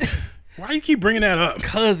 Man, why you keep bringing that up?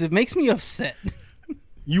 Because it makes me upset.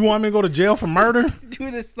 You want me to go to jail for murder?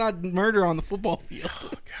 Dude, it's not murder on the football field. Oh,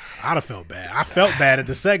 God, I'd have felt bad. I felt bad at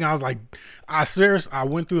the second. I was like, I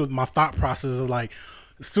went through my thought process of like,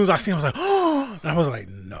 as soon as I seen him, I was like, oh, and I was like,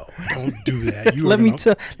 no, don't do that. Let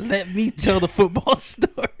me tell the football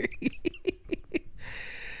story.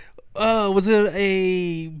 Was it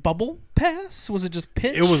a bubble pass? Was it just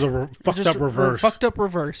pitch? It was a fucked up reverse. Fucked up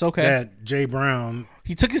reverse. Okay. That Jay Brown.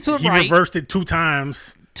 He took it to the right. He reversed it 2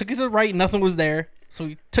 times. Took it to the right. Nothing was there. So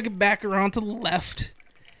he took it back around to the left.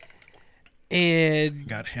 And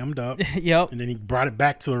got hemmed up. Yep. And then he brought it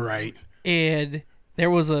back to the right. And there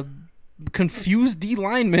was a confused D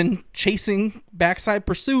lineman chasing backside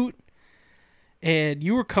pursuit. And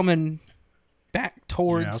you were coming back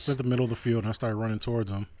towards. Yeah, I was at the middle of the field and I started running towards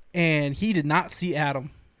him. And he did not see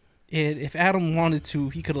Adam. And if Adam wanted to,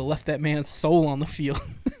 he could have left that man's soul on the field.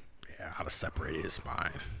 Yeah, I'd have separated his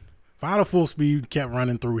spine. If I had a full speed, kept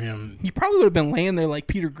running through him. He probably would have been laying there like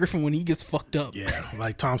Peter Griffin when he gets fucked up. Yeah,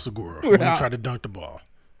 like Tom Segura when he tried to dunk the ball.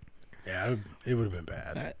 Yeah, it would have been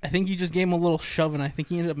bad. I think you just gave him a little shove, and I think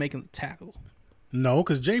he ended up making the tackle. No,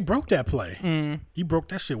 because Jay broke that play. He broke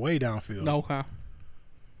that shit way downfield. Okay.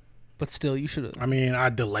 But still, you should have. I mean, I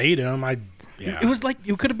delayed him. It was like,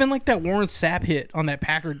 it could have been like that Warren Sapp hit on that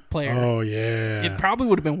Packard player. Oh, yeah. It probably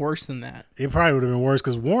would have been worse than that. It probably would have been worse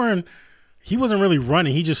because Warren, he wasn't really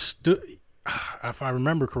running. He just stood, if I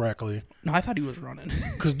remember correctly. No, I thought he was running.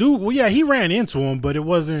 Because, dude, well, yeah, he ran into him, but it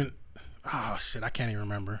wasn't. Oh, shit, I can't even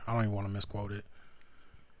remember. I don't even want to misquote it.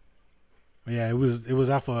 But yeah, it was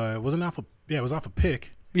off a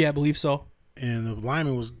pick. Yeah, I believe so. And the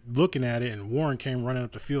lineman was looking at it, and Warren came running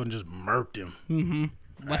up the field and just murked him. Mm-hmm.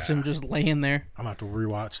 Left him just laying there. I'm going to have to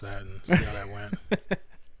rewatch that and see how that went.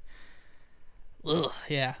 Ugh,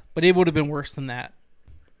 yeah, but it would have been worse than that.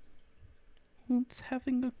 It's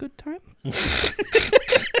having a good time.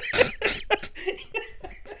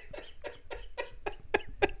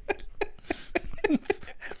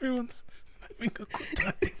 Everyone's having a good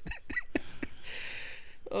time.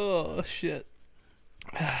 Oh, shit.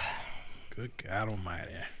 Good God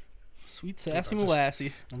almighty. Sweet sassy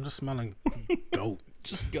molassie. I'm just smelling goat.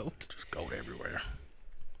 Just goat. Just goat everywhere.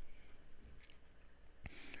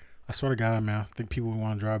 I swear to God, man, I think people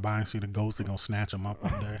want to drive by and see the ghosts, they're going to snatch them up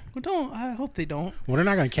one day. Well, I hope they don't. Well, they're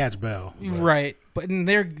not going to catch Belle. But. Right. But in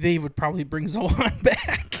there, they would probably bring Zohan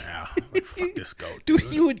back. Yeah, like, fuck this goat. Dude,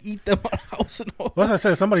 he would eat them on house and home. Well, as I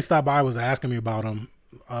said, somebody stopped by, was asking me about them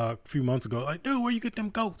a few months ago. Like, dude, where you get them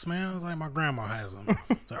goats, man? I was like, my grandma has them.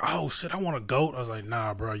 Like, oh, shit, I want a goat. I was like,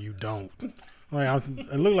 nah, bro, you don't. Like,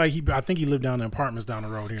 it looked like I think he lived down in the apartments down the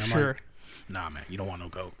road here. I'm Sure. like, nah, man, you don't want no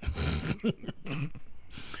goat.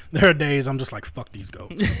 There are days I'm just like, fuck these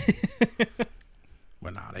goats.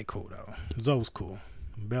 But nah, they cool though. Zoe's cool.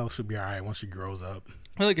 Belle should be all right once she grows up.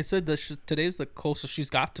 Like I said, today's the closest she's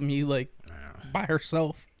got to me, like, by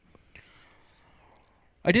herself.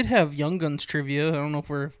 I did have Young Guns trivia. I don't know if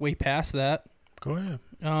we're way past that. Go ahead.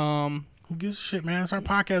 Who gives a shit, man? It's our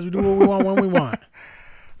podcast. We do what we want when we want.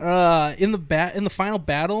 In the final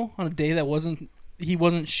battle on a day that he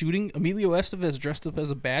wasn't shooting, Emilio Estevez dressed up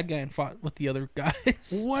as a bad guy and fought with the other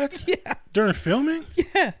guys. What? Yeah. During filming?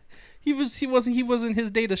 Yeah. He wasn't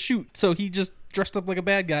his day to shoot, so he just dressed up like a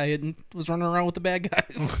bad guy and was running around with the bad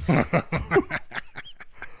guys.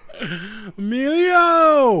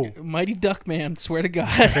 Emilio! Mighty Duck Man, swear to God.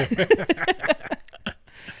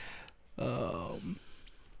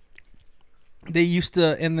 They used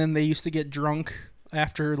to get drunk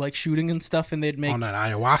after like shooting and stuff, and they'd make on that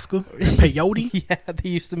ayahuasca and peyote. Yeah, they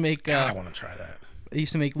used to make. God, I want to try that. They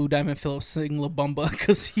used to make Lou Diamond Phillips sing La Bamba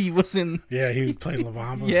because he was in. Yeah, he played La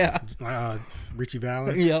Bamba. Yeah, Richie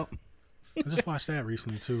Valens. Yep. I just watched that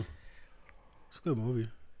recently too. It's a good movie.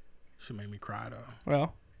 Should make me cry though.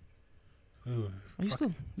 Well, ooh,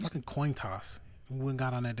 fucking coin toss. We wouldn't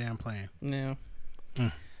got on that damn plane. Yeah.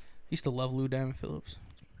 Used to love Lou Diamond Phillips.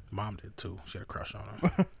 Mom did too. She had a crush on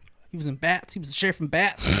him. He was in Bats. He was the sheriff in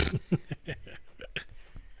Bats.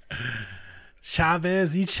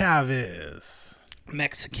 Chavez.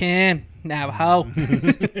 Mexican. Navajo.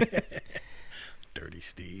 Dirty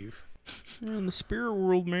Steve. You're in the spirit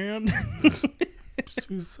world, man.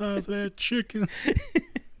 Two sides of that chicken.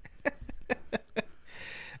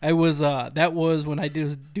 I was that was when I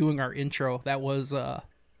was doing our intro. That was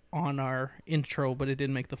on our intro, but it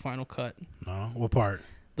didn't make the final cut. No, what part?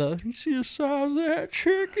 You see the size of that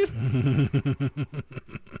chicken?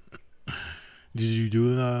 Did you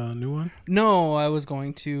do the new one? No, I was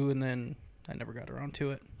going to, and then I never got around to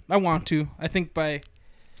it. I want to. I think I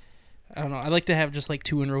don't know. I like to have just like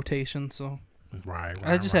 2 in rotation. So right.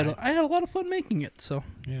 I had a lot of fun making it. So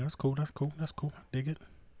yeah, that's cool. I dig it.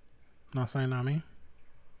 Not saying not me.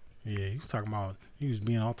 Yeah, he was talking about he was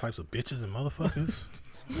being all types of bitches and motherfuckers.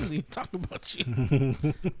 I wasn't even talking about you.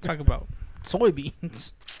 Talking about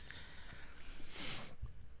soybeans.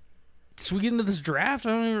 Should we get into this draft? I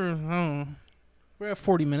don't know. We're at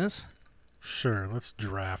 40 minutes. Sure, let's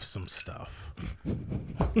draft some stuff.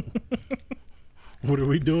 What are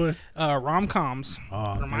we doing? Rom-coms.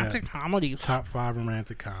 Romantic comedies. Top 5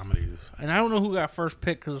 romantic comedies. And I don't know who got first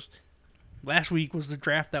pick because last week was the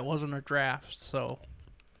draft that wasn't a draft. So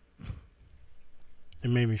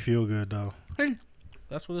it made me feel good though. Hey,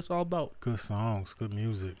 that's what it's all about. Good songs, good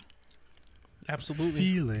music. Absolutely.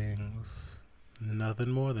 Feelings.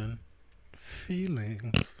 Nothing more than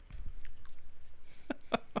feelings.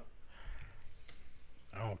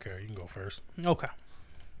 I don't care. You can go first. Okay.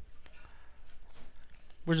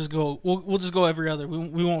 We'll just go every other.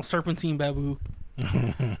 We won't serpentine baboo.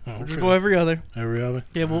 We'll just go every other. Every other?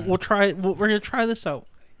 Yeah, we'll try. We're gonna try this out.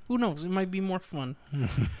 Who knows? It might be more fun. I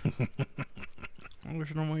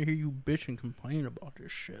just don't want to hear you bitch and complain about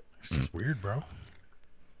this shit. It's just weird, bro.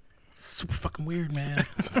 Super fucking weird, man.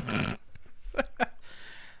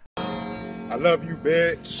 I love you,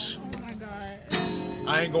 bitch. Oh my God.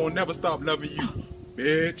 I ain't gonna never stop loving you,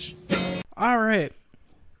 bitch. All right.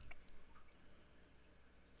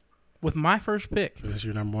 With my first pick. Is this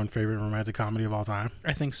your number 1 favorite romantic comedy of all time?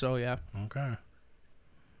 I think so, yeah. Okay.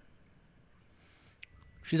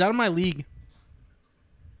 She's out of my league.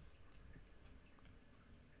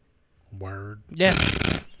 Word. Yeah.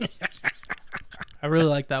 I really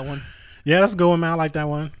like that one. Yeah, that's a good one, man. I like that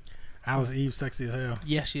one. Alice Eve, sexy as hell.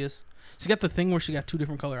 Yeah, she is. She's got the thing where she got 2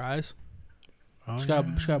 different color eyes. Oh, she got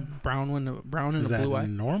brown and a blue eye. Is that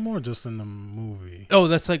normal or just in the movie? Oh,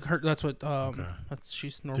 that's like her. That's what. Okay.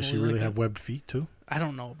 She's normally. Does she really like have webbed feet too? I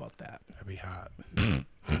don't know about that. That'd be hot. Did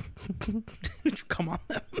you come on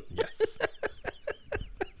them? Yes.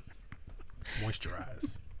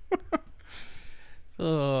 Moisturize.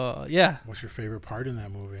 Yeah. What's your favorite part in that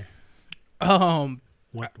movie?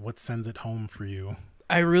 What sends it home for you?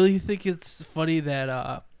 I really think it's funny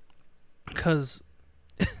that because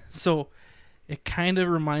so it kind of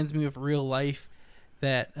reminds me of real life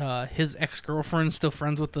that his ex-girlfriend's still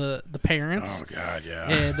friends with the parents. Oh God, yeah.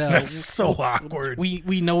 And that's so awkward.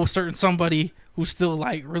 We know somebody who's still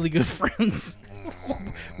like really good friends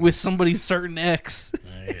with somebody's certain ex.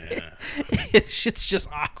 Yeah. Shit's just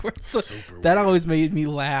awkward. So Super that weird. always made me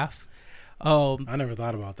laugh. I never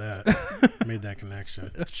thought about that. Made that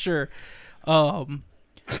connection. Sure. But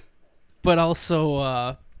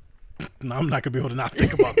also No, I'm not gonna be able to not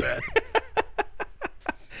think about that.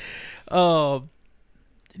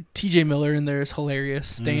 TJ Miller in there is hilarious.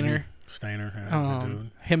 Stainer. Stainer, yeah, good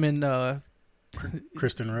dude. Him and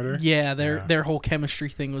Kristen Ritter. yeah, their whole chemistry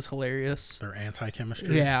thing was hilarious. Their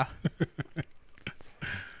anti-chemistry. Yeah.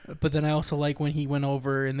 But then I also like when he went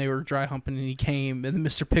over and they were dry humping and he came and then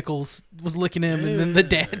Mr. Pickles was licking him and then the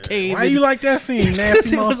dad came. Why you like that scene,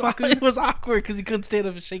 nasty motherfucker? It was awkward because he couldn't stand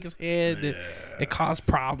up and shake his head. Yeah. It caused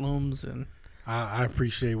problems. And I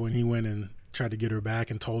appreciate when he went and tried to get her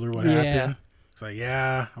back and told her what happened. It's like,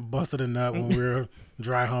 yeah, I busted a nut when we were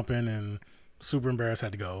dry humping and super embarrassed,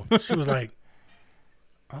 had to go. She was like,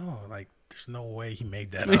 oh, like, there's no way he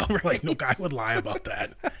made that up. Right. Like, no guy would lie about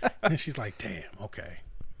that. And she's like, damn, okay.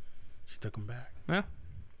 She took him back. Yeah.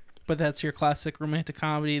 But that's your classic romantic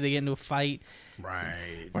comedy. They get into a fight.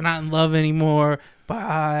 Right. We're not in love anymore, but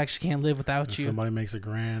I actually can't live without And you. somebody makes a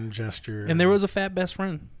grand gesture. And there was a fat best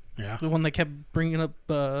friend. Yeah. The one that kept bringing up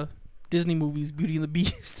Disney movies, Beauty and the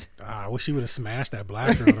Beast. I wish he would have smashed that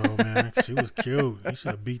black girl, though, man. She was cute. He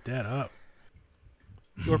should have beat that up.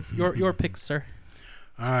 Your pick, sir.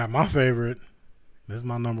 All right, my favorite. This is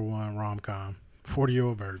my number one rom-com.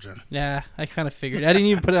 40-Year-Old Virgin. Yeah, I kind of figured. I didn't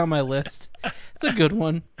even put it on my list. It's a good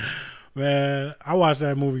one. Man, I watched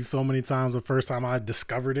that movie so many times. The first time I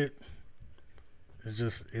discovered it,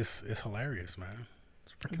 it's hilarious, man.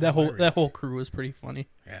 It's freaking hilarious. That whole crew was pretty funny.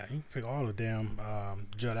 Yeah, you can pick all the damn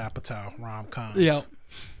Judd Apatow rom-coms. Yeah,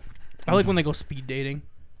 I like when they go speed dating.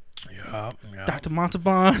 Yeah. Dr.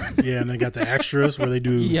 Montalban. Yeah, and they got the extras where they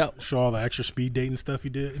do Yep. show all the extra speed dating stuff he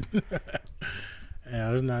did.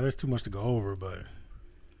 Yeah, there's too much to go over, but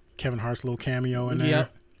Kevin Hart's little cameo in there.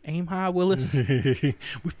 Yep. Aim high, Willis.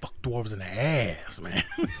 We fuck dwarves in the ass, man.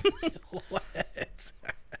 What?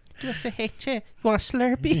 Do I say, hey, Che, you want a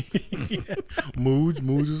Slurpee?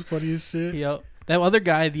 Mooj is funny as shit. Yep. That other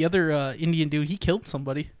guy, the other Indian dude, he killed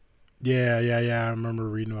somebody. Yeah. I remember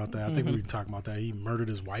reading about that. I think we were talking about that. He murdered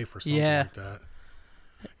his wife or something like that.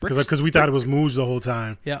 Because we thought it was Mooj the whole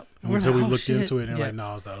time. Yeah. Until we looked into it and yeah. like,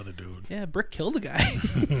 no, it's the other dude. Yeah, Brick killed the guy.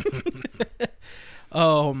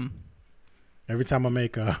 Every time I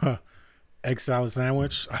make a egg salad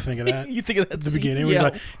sandwich, I think of that. You think of that at the scene? beginning? Yeah. He's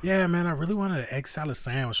like, yeah, man, I really wanted an egg salad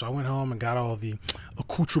sandwich. So I went home and got all the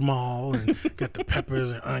accoutrement and got the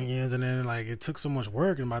peppers and onions. And then, like, it took so much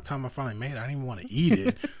work. And by the time I finally made it, I didn't even want to eat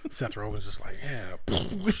it. Seth Rogen's just like, yeah,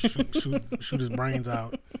 shoot his brains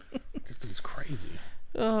out. This dude's crazy.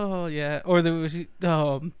 Oh, yeah. Or there was,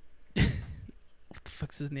 what the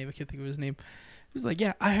fuck's his name? I can't think of his name. He was like,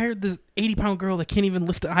 yeah, I hired this 80-pound girl that can't even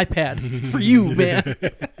lift an iPad for you, man.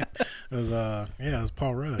 It was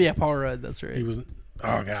Paul Rudd. Yeah, Paul Rudd, that's right. He was,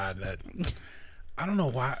 oh, God. I don't know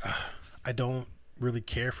why. I don't really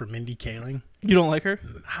care for Mindy Kaling. You don't like her?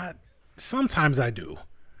 Sometimes I do.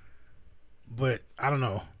 But I don't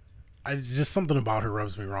know. Just something about her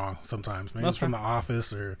rubs me wrong sometimes. Maybe it's from The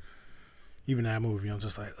Office or even that movie. I'm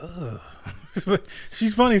just like, ugh. But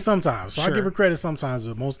she's funny sometimes. So I give her credit sometimes,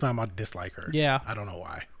 but most of the time I dislike her. Yeah. I don't know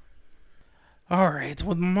why. All right.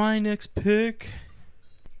 With my next pick,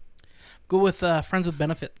 go with Friends with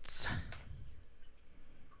Benefits.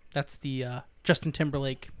 That's the Justin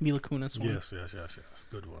Timberlake, Mila Kunis one. Yes.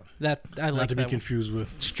 Good one. That I like. Not to be that confused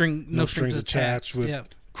with No strings attached with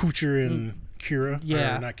Kuchar and Kira.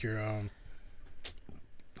 Yeah. Or not Kira.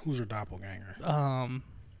 Who's her doppelganger?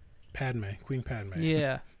 Padme. Queen Padme.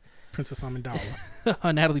 Yeah. Princess Amidala.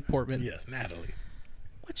 Natalie Portman. Yes, Natalie.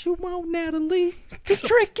 What you want, Natalie?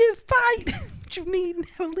 Drink and fight. What you need,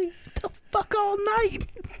 Natalie? To fuck all night.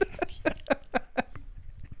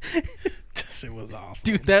 That shit was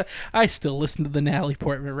awesome. Dude, I still listen to the Natalie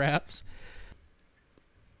Portman raps.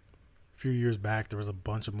 A few years back, there was a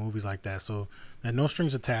bunch of movies like that. So, and No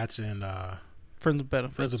Strings Attached and Friends with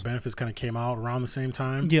Benefits. Friends with Benefits kind of came out around the same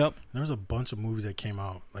time. Yep. There was a bunch of movies that came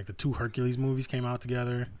out. Like the two Hercules movies came out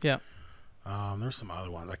together. Yep. There's some other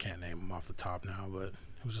ones. I can't name them off the top now, but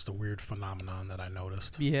it was just a weird phenomenon that I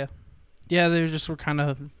noticed. Yeah. Yeah, they just were kind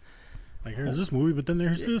of... Like, here's this movie, but then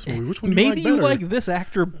there's this movie. Which one do you like better? Maybe you like this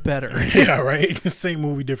actor better. Yeah, right? Same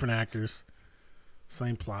movie, different actors.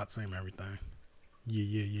 Same plot, same everything.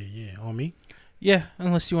 Yeah. On me? Yeah,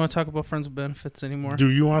 unless you want to talk about Friends with Benefits anymore. Do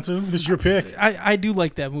you want to? This is your pick. I do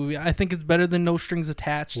like that movie. I think it's better than No Strings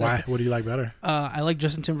Attached. Why? What do you like better? I like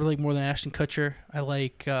Justin Timberlake more than Ashton Kutcher. I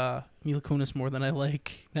like Mila Kunis more than I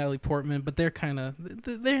like Natalie Portman, but they're kind of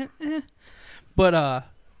But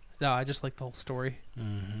no, I just like the whole story.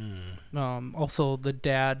 Mm-hmm. Also, the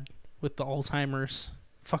dad with the Alzheimer's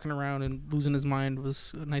fucking around and losing his mind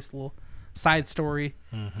was a nice little side story.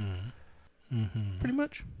 Mm-hmm. Mm-hmm. Pretty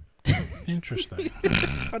much. Interesting.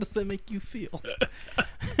 How does that make you feel?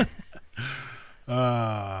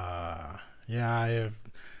 Yeah,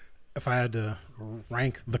 if I had to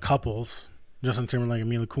rank the couples, Justin Timberlake and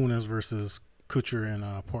Mila Kunis versus Kutcher and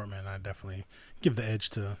Portman, I'd definitely give the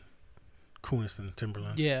edge to Kunis and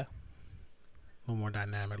Timberlake. Yeah. A little more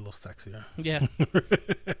dynamic, a little sexier. Yeah.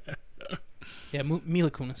 Yeah,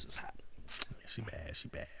 Mila Kunis is hot. Yeah, she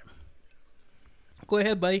bad. Go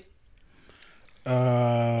ahead, buddy.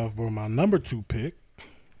 For my number 2 pick,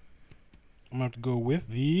 I'm gonna have to go with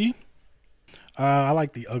the. I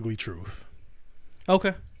like The Ugly Truth.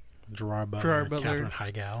 Okay. Gerard Butler, Katherine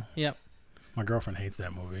Heigl. Yep. My girlfriend hates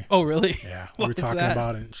that movie. Oh, really? Yeah, we were talking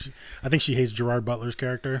about it. I think she hates Gerard Butler's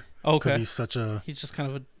character. Okay. Because he's just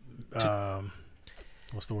kind of a.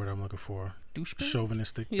 What's the word I'm looking for? Douchebag?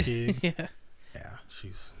 Chauvinistic pig. Yeah. Yeah,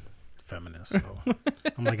 she's feminist. So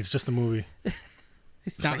I'm like, it's just a movie.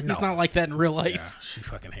 He's not like that in real life. Yeah, she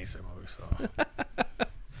fucking hates that movie. So.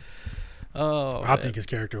 I think his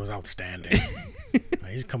character was outstanding.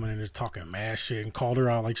 Like, he's coming in there talking mad shit and called her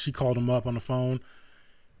out. Like, she called him up on the phone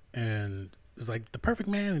and was like, the perfect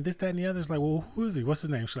man and this, that, and the other. It's like, well, who is he? What's his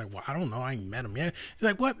name? She's like, well, I don't know. I ain't met him yet. He's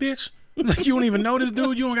like, what, bitch? Like, you don't even know this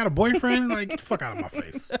dude? You don't got a boyfriend? Like, get the fuck out of my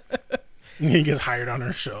face. And he gets hired on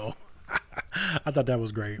her show. I thought that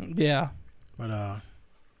was great. Yeah. But,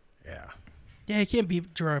 yeah. Yeah, you can't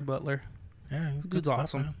beat Gerard Butler. Yeah, he's good Dude's stuff,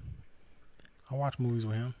 awesome. Man. I watch movies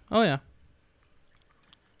with him. Oh, yeah.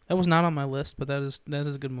 That was not on my list, but that is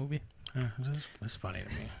a good movie. Yeah, it's funny to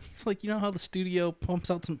me. It's like, you know how the studio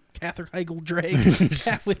pumps out some Katherine Heigl drag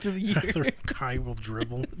halfway through the year? Katherine Heigl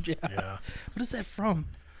dribble. Yeah. What is that from?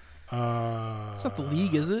 It's not The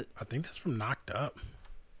League, is it? I think that's from Knocked Up.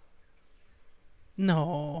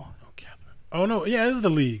 No. Oh, Katherine. Oh, no. Yeah, it is The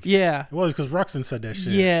League. Yeah. It was because Ruxin said that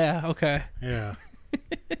shit. Yeah, okay. Yeah.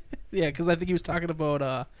 Yeah, because I think he was talking about,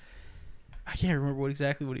 I can't remember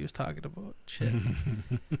exactly what he was talking about. Shit.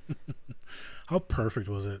 How perfect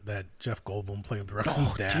was it that Jeff Goldblum played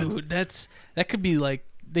Ruxin's dad? Dude, that could be like,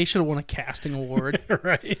 they should have won a casting award.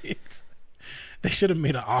 Right. They should have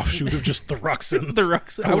made an offshoot of just the Ruxins. The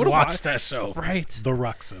Ruxins. I would watch that show. Right. The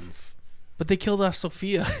Ruxins. But they killed off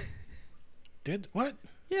Sophia. Did what?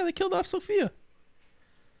 Yeah, they killed off Sophia.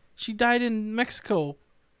 She died in Mexico.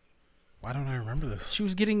 Why don't I remember this? She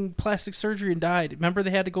was getting plastic surgery and died. Remember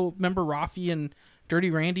they had to go. Remember Rafi and Dirty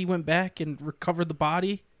Randy went back and recovered the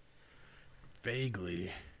body?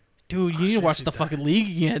 Vaguely. Dude, you need to watch the fucking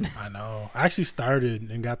League again. I know. I actually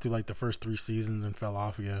started and got through like the first 3 seasons and fell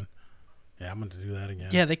off again. Yeah, I'm going to do that again.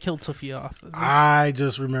 Yeah, they killed Sophia off. I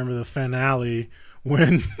just remember the finale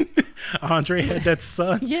when Andre had that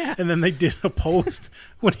son. Yeah. And then they did a post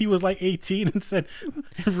when he was like 18 and said,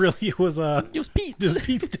 really, it was Pete's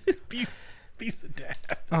dad.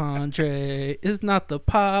 Andre is not the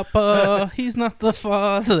papa. He's not the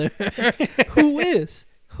father. Who is?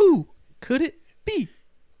 Who could it be?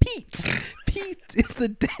 Pete. Pete is the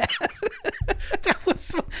dad. That was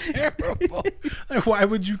so terrible. Like, why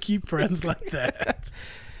would you keep friends like that?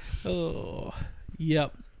 Oh,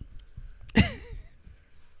 yep. Oh,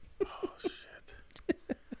 shit.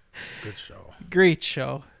 Good show. Great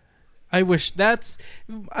show. I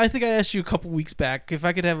think I asked you a couple weeks back if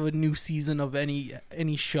I could have a new season of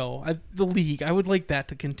any show. The League, I would like that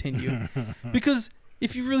to continue. Because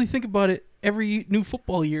if you really think about it, every new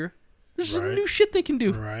football year, there's some new shit they can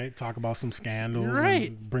do. Right. Talk about some scandals. Right.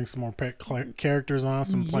 And bring some more characters on,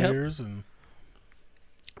 some players. And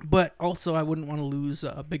But also, I wouldn't want to lose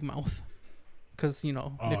Big Mouth. Because,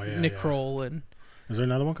 Nick Kroll and... Is there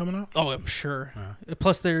another one coming out? Oh, I'm sure.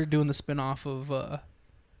 Plus, they're doing the spinoff of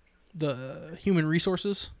the Human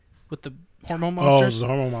Resources with the hormone monsters. Oh, the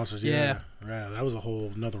hormone monsters. Yeah. Yeah, that was a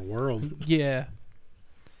whole another world. Yeah.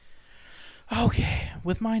 Okay,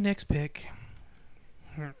 with my next pick...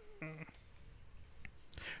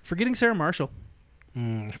 Forgetting Sarah Marshall.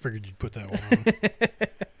 I figured you'd put that one on.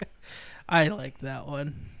 I like that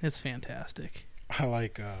one. It's fantastic. I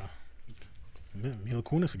like Mila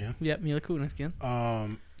Kunis again. Yeah, Mila Kunis again.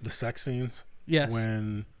 The sex scenes. Yes.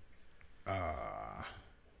 When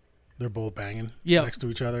they're both banging next to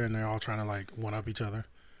each other and they're all trying to like one up each other.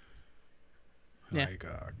 Yeah. Like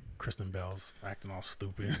Kristen Bell's acting all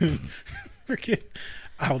stupid. Freaking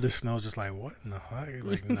Aldous Snow's just like, what in the fuck? He's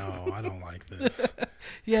like, no, I don't like this.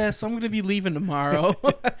 Yes, I'm gonna be leaving tomorrow.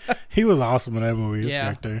 He was awesome in that movie. His Yeah.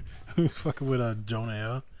 character, he was fucking with Jonah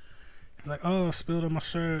Hill. He's like, oh, I spilled on my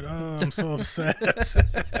shirt. Oh, I'm so upset.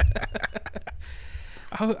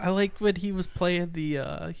 I like when he was playing he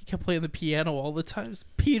kept playing the piano all the time.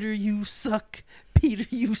 Peter, you suck. Peter,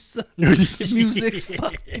 you suck. The music's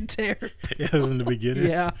fucking terrible. Yeah, it was in the beginning.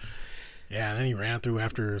 Yeah. Yeah, and then he ran through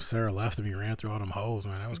after Sarah left him. He ran through all them hoes,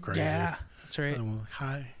 man. That was crazy. Yeah, that's right. So was,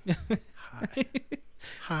 hi. Hi.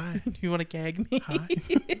 Hi. You want to gag me? Hi.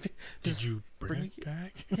 Did you bring it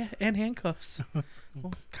back? Yeah, and handcuffs.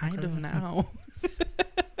 Well, kind of now.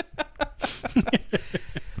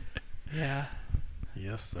 Yeah.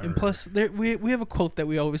 Yes, sir. And plus, we have a quote that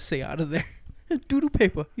we always say out of there. Doodoo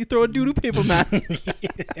paper. You throw a doodoo paper, man.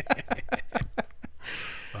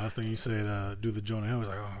 Last thing you said, do the Jonah Hill. I was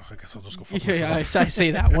like, oh, I guess I'll just go fuck Yeah, myself. I say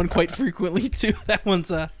that one quite frequently too. That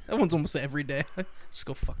one's almost every day. Just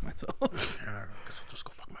go fuck myself. Yeah, I guess I'll just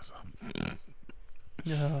go fuck myself.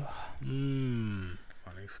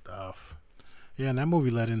 Funny stuff. Yeah, and that movie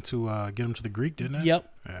led into Get Him to the Greek, didn't it?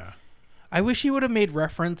 Yep. Yeah. I wish he would have made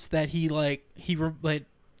reference that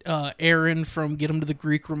Aaron from Get Him to the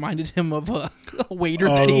Greek reminded him of a waiter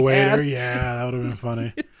that he the waiter. had. Yeah, that would have been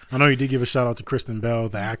funny. I know he did give a shout out to Kristen Bell,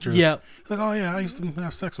 the actress. Yep. He's like, oh yeah, I used to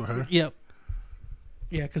have sex with her. Yep.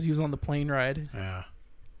 Yeah, because he was on the plane ride. Yeah.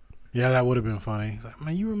 Yeah, that would have been funny. He's like,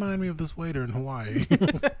 man, you remind me of this waiter in Hawaii.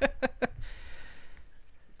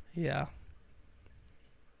 Yeah.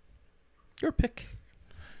 Your pick.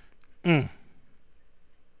 Oh,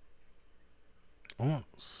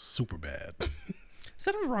 super bad. Is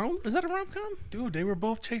that a rom-com? Dude, they were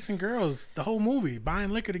both chasing girls the whole movie, buying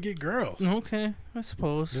liquor to get girls. Okay, I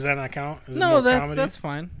suppose. Does that not count? Is it No, more that's comedy? that's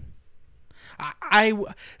fine. I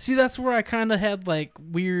see. That's where I kind of had like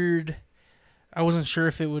weird. I wasn't sure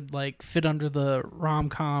if it would like fit under the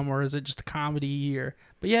rom-com or is it just a comedy or.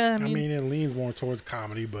 But yeah, I mean it leans more towards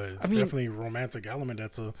comedy, but it's definitely a romantic element.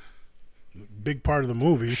 That's a big part of the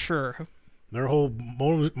movie. Sure. Their whole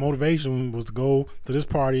motivation was to go to this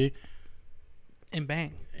party and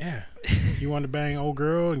bang. Yeah, he wanted to bang old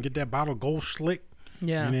girl and get that bottle of Gold Schlick.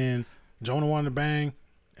 Yeah, and then Jonah wanted to bang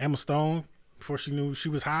Emma Stone before she knew she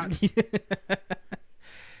was hot.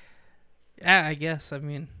 Yeah, I guess. I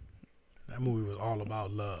mean, that movie was all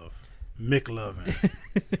about love. McLovin.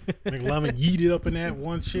 McLovin yeeted up in that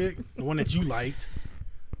one chick, the one that you liked.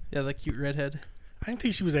 Yeah, the cute redhead. I didn't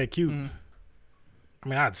think she was that cute. I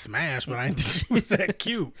mean, I'd smash, but I didn't think she was that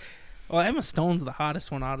cute. Well, Emma Stone's the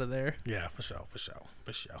hottest one out of there. Yeah, for sure.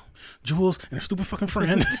 Jules and her stupid fucking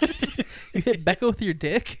friend. You hit Becca with your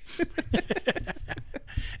dick?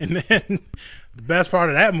 And then the best part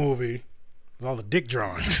of that movie was all the dick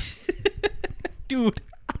drawings. Dude,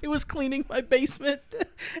 I was cleaning my basement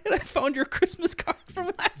and I found your Christmas card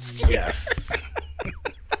from last year. Yes.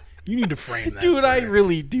 You need to frame that. Dude, sir. I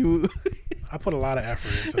really do. I put a lot of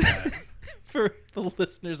effort into that. For the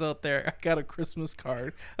listeners out there, I got a Christmas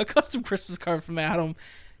card, a custom Christmas card from Adam.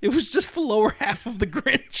 It was just the lower half of the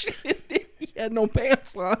Grinch. He had no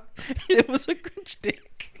pants on. It was a Grinch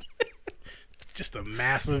dick. Just a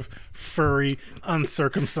massive, furry,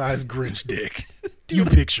 uncircumcised Grinch dick. Dude, you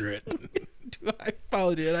picture it. Dude, I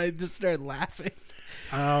found it. I just started laughing.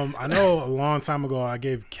 I know a long time ago I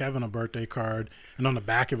gave Kevin a birthday card, and on the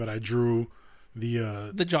back of it I drew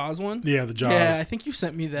the Jaws one? Yeah, the Jaws. Yeah, I think you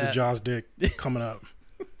sent me that. The Jaws dick coming up.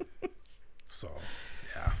 So,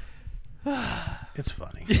 yeah. It's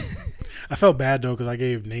funny. I felt bad, though, because I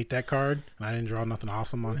gave Nate that card, and I didn't draw nothing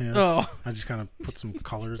awesome on his. Oh. I just kind of put some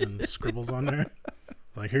colors and scribbles on there.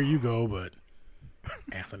 Like, here you go, but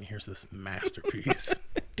Anthony, here's this masterpiece.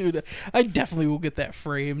 Dude, I definitely will get that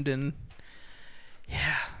framed, and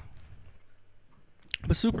yeah.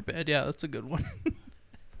 But Superbad, yeah, that's a good one.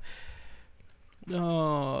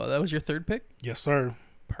 Oh, that was your third pick? Yes, sir.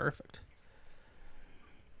 Perfect.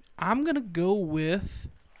 I'm gonna go with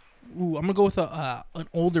an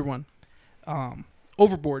older one.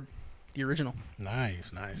 Overboard, the original.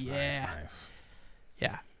 Nice. Yeah. Nice.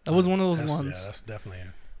 Yeah, that was one of those ones. Yeah, that's definitely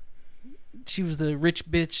She was the rich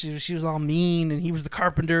bitch. She was all mean, and he was the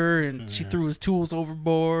carpenter, and she threw his tools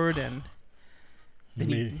overboard, and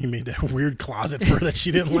he made that weird closet for her that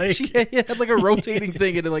she didn't like. She had like a rotating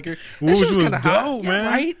thing, and like her. Which was dope, hot. Man.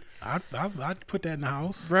 Right? I'd put that in the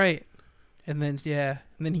house. Right. And then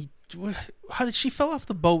she fell off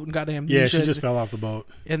the boat and got amnesia. Yeah, she just fell off the boat.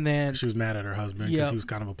 And then she was mad at her husband because he was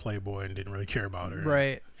kind of a playboy and didn't really care about her.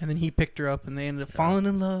 Right. And then he picked her up, and they ended up falling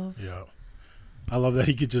in love. Yeah. I love that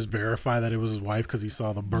he could just verify that it was his wife because he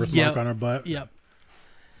saw the birthmark on her butt. Yep.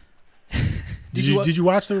 Did you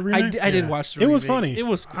watch the remake? I did watch the It remake. was funny. It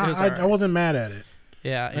was I alright. wasn't mad at it.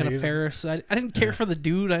 Yeah, Anna Faris. I didn't care for the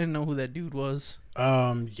dude. I didn't know who that dude was.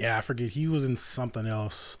 Yeah, I forget. He was in something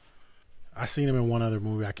else. I seen him in one other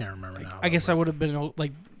movie. I can't remember now. I guess I would have been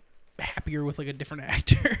like happier with like a different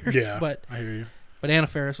actor. Yeah, but I hear you. But Anna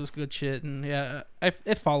Faris was good shit, and yeah,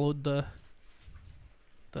 it followed the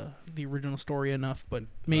original story enough, but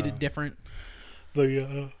made it different.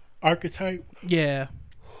 The archetype. Yeah.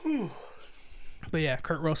 But yeah,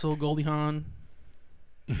 Kurt Russell, Goldie Hawn.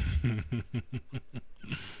 And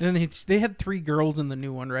then they had 3 girls in the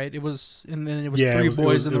new one, right? It was, and then it was 3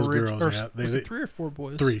 boys in the original. Was it 3 or 4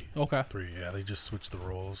 boys? 3. Okay. 3. Yeah, they just switched the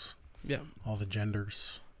roles. Yeah. All the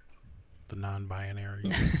genders, the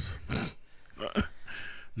non-binaries.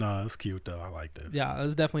 No, it's cute though. I liked it. Yeah, it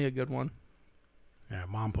was definitely a good one. Yeah,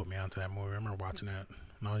 Mom put me onto that movie. I remember watching that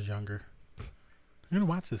when I was younger. You're gonna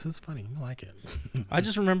watch this. It's funny. You like it. I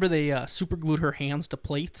just remember they super glued her hands to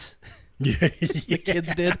plates. Yeah, The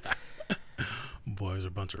kids did. Boys are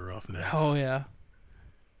a bunch of roughnecks. Oh yeah.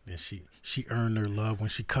 Yeah, she earned her love when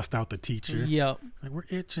she cussed out the teacher. Yep. Like, we're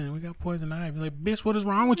itching. We got poison ivy. Like, bitch, what is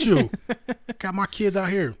wrong with you? Got my kids out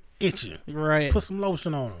here itching. Right. Put some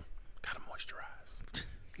lotion on them. Gotta moisturize.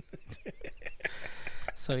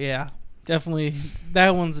 So yeah, definitely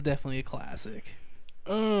that one's definitely a classic.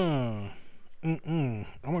 I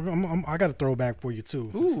got a throwback for you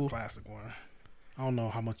too. It's a Ooh. classic one. I don't know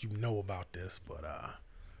how much you know about this, but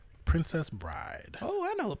Princess Bride. Oh,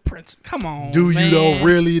 I know the Prince. Come on, Do man. you know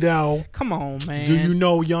really though? Come on, man. Do you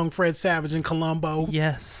know young Fred Savage in Columbo?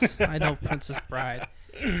 Yes, I know Princess Bride.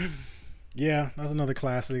 Yeah, that's another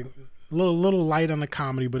classic. A little light on the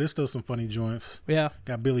comedy, but it's still some funny joints. Yeah.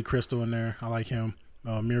 Got Billy Crystal in there. I like him.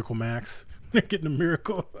 Miracle Max. Getting a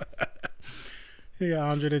miracle. He got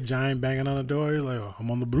Andre the Giant banging on the door. He's like, oh,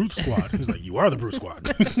 I'm on the Brute Squad. He's like, you are the Brute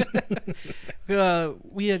Squad.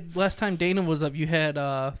 We had last time Dana was up. You had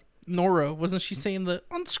Nora. Wasn't she saying the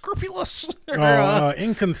unscrupulous? Or,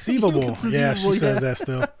 inconceivable. Yeah, she inconceivable, says yeah. that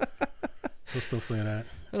still. She'll still say that.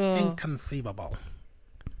 Inconceivable.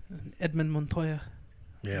 Edmund Montoya.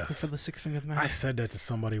 Yes. For the six-fingered man. I said that to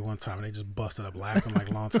somebody one time, and they just busted up laughing like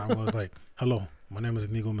a long time ago. I was like, hello, my name is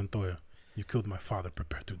Inigo Montoya. You killed my father.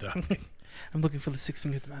 Prepare to die. I'm looking for the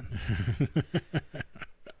six-fingered man.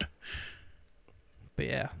 But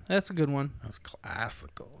yeah, that's a good one. That's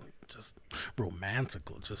classical. Just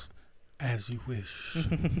romantical. Just as you wish.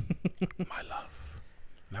 My love.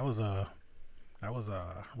 That was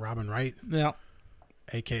Robin Wright, Yeah.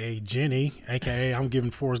 a.k.a. Jenny, a.k.a. I'm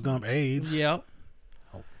giving Forrest Gump AIDS. Yeah.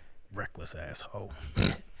 Oh, reckless asshole.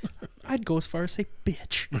 I'd go as far as say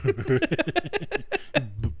bitch.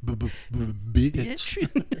 Bitch.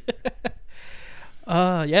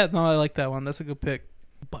 Yeah, no, I like that one. That's a good pick.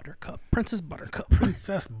 Buttercup. Princess Buttercup.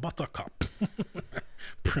 Princess Buttercup.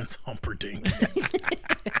 Prince Humperdinck.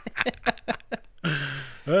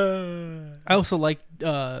 I also like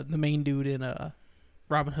the main dude in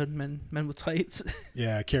Robin Hood Men with Tights.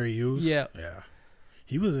 Yeah, Carrie Hughes. Yeah. Yeah.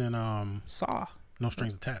 He was in Saw. No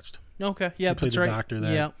Strings Attached. Okay, yeah, He played that's the right. doctor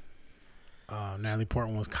that Yeah. Natalie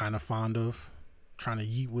Portman was kind of fond of, trying to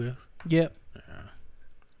yeet with. Yep.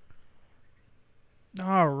 Yeah.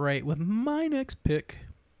 All right, with my next pick,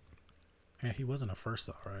 Yeah, he wasn't a first,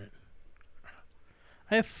 all right.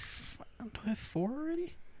 do I have 4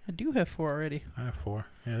 already? I do have 4 already. I have 4.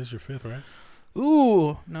 Yeah, this is your 5th, right?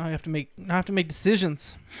 Ooh, now I have to make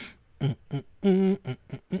decisions. That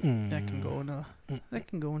can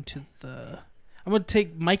go into the. I'm gonna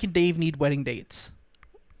take Mike and Dave Need Wedding Dates.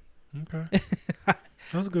 Okay. That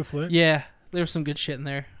was a good flick. Yeah, there was some good shit in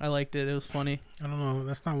there. I liked it. It was funny. I don't know.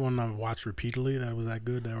 That's not one I've watched repeatedly. That was that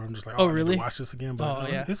good. That I'm just like, Oh, I need really? to watch this again. But Oh, no,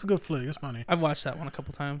 yeah. it's a good flick. It's funny. I've watched that one a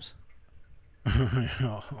couple times.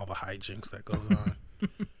 all the hijinks that goes on.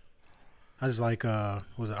 I just like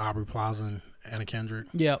was it Aubrey Plaza and Anna Kendrick?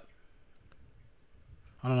 Yep.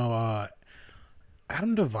 I don't know.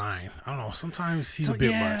 Adam Devine. I don't know. Sometimes he's a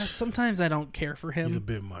bit much. Sometimes I don't care for him. He's a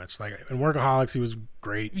bit much. Like in Workaholics, he was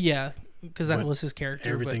great. Yeah, because that But was his character.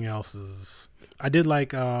 Everything else is. I did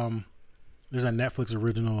like. There's a Netflix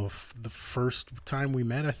original of The First Time We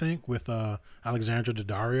Met, I think, with Alexandra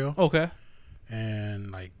Daddario. Okay.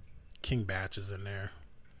 And like King Batch is in there,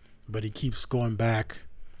 but he keeps going back.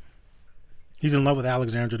 He's in love with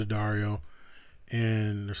Alexandra Daddario,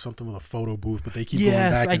 and there's something with a photo booth, but they keep going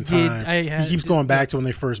back in time. He keeps going back to when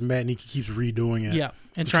they first met, and he keeps redoing it. Yeah,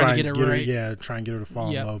 and trying to get it right. Trying to get her to fall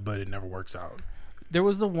in love, but it never works out. There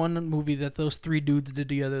was the one movie that those 3 dudes did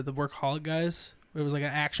together, the Workaholic guys. It was like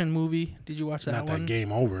an action movie. Did you watch that Not one? that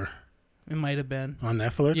Game Over It might have been. on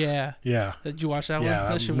Netflix. Yeah. Yeah. Did you watch that one? Yeah,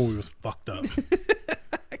 that shit movie was fucked up.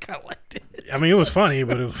 I kind of liked it. I mean, it was funny,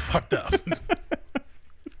 but it was fucked up.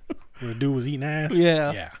 When the dude was eating ass.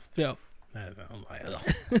 Yeah. Yeah. Yep. I'm like,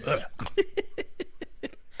 ugh.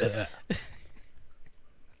 Ugh.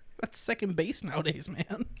 That's second base nowadays,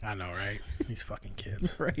 man. I know, right? These fucking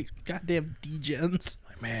kids. Right. Goddamn degens.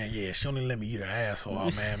 Like, man, yeah, she only let me eat her asshole.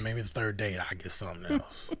 Oh, man, maybe the third date I get something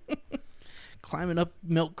else. Climbing up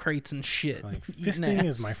milk crates and shit. Like, Eating fisting ass.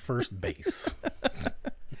 is my first base.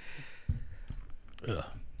 Ugh.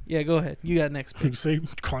 Yeah, go ahead. You got next You pick. say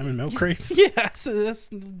climbing milk crates? Yeah, so that's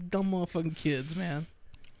dumb motherfucking kids, man.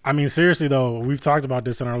 I mean, seriously, though, we've talked about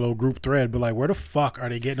this in our little group thread, but, like, where the fuck are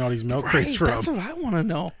they getting all these milk crates from? That's what I want to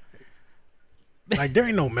know. Like, there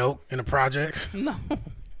ain't no milk in the projects. No.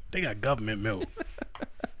 They got government milk.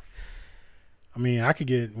 I mean, I could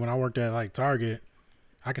get, when I worked at, like, Target,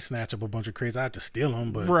 I could snatch up a bunch of crates. I have to steal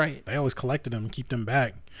them, but Right. they always collected them and keep them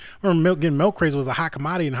back. I remember getting milk crates was a hot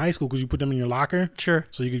commodity in high school because you put them in your locker. Sure.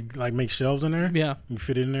 So you could, like, make shelves in there. Yeah. You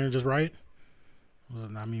fit it in there just right.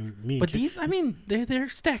 I mean, me and But kid- these, I mean, they're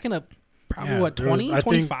stacking up probably, Yeah, what, there was- 20, I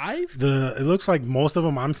think 25? it looks like most of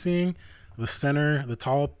them I'm seeing, the center, the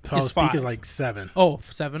tallest peak five. is like 7. Oh,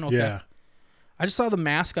 7? Okay. Yeah. I just saw the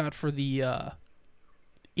mascot for the,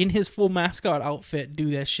 in his full mascot outfit, do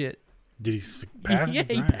that shit. Did he pass it? Yeah,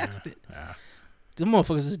 he passed it. Yeah, The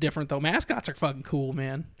motherfuckers is different, though. Mascots are fucking cool,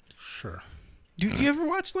 man. sure. Do you ever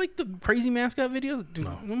watch, like, the crazy mascot videos? Dude,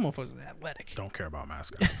 No. them motherfuckers are athletic. Don't care about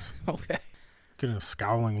mascots. Okay. Getting a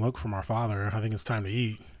scowling look from our father. I think it's time to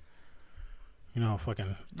eat. You know how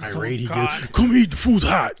fucking irate he God. gets. Come eat, the food's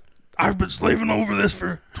hot. I've been slaving over this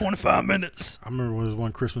for 25 minutes. I remember it was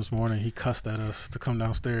one Christmas morning, he cussed at us to come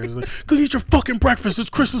downstairs. Like, go eat your fucking breakfast. It's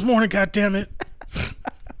Christmas morning, goddammit.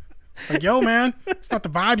 Like, yo, man, it's not the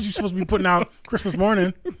vibes you're supposed to be putting out Christmas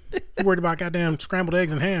morning. You're worried about goddamn scrambled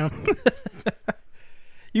eggs and ham.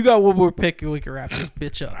 You got one more pick and we can wrap this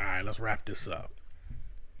bitch up. All right, let's wrap this up.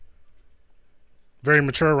 Very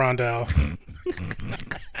mature, Rondell.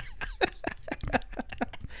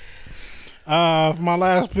 For my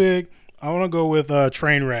last pick, I want to go with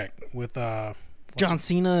Trainwreck with John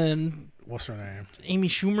Cena and what's her name? Amy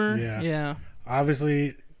Schumer. Yeah. Yeah.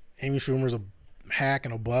 Obviously, Amy Schumer's a hack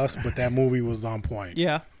and a bust, but that movie was on point.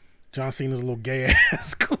 Yeah. John Cena's a little gay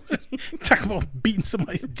ass. Talking about beating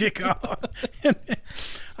somebody's dick off.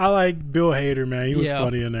 I like Bill Hader, man. He was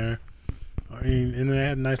funny in there. I mean, and they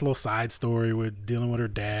had a nice little side story with dealing with her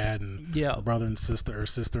dad and her brother and sister, or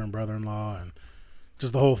sister and brother-in-law, and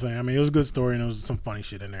just the whole thing. I mean, it was a good story, and there was some funny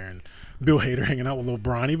shit in there. And Bill Hader hanging out with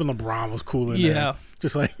LeBron. Even LeBron was cool in there.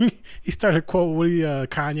 Just like he started quote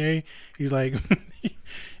Kanye. He's like,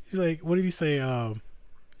 what did he say?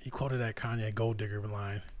 He quoted that Kanye gold digger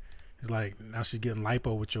line. He's like, now she's getting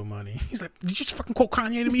lipo with your money. He's like, did you just fucking quote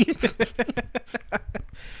Kanye to me?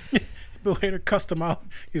 Bill Hader cussed him out.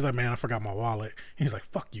 He's like, man, I forgot my wallet. He's like,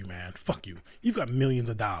 fuck you, man. Fuck you. You've got millions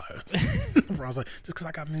of dollars. I was like, just because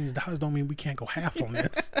I got millions of dollars don't mean we can't go half on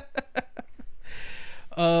this.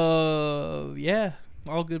 Yeah.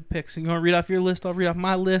 All good picks. You want to read off your list? I'll read off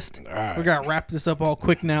my list. Right. We got to wrap this up all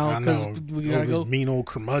quick now because we got to this go. mean old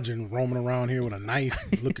curmudgeon roaming around here with a knife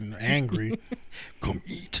looking angry. Come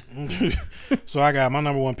eat. So I got my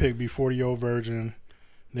number one pick, be 40-Year-Old Virgin.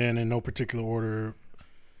 Then in no particular order,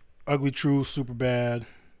 Ugly Truth, Superbad,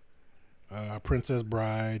 Princess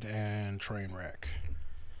Bride, and Trainwreck.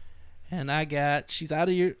 And I got She's Out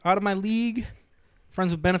of My League,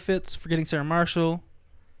 Friends with Benefits, Forgetting Sarah Marshall,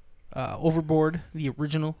 Overboard, the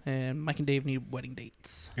original, and Mike and Dave Need Wedding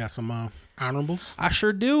Dates. Got some honorables? I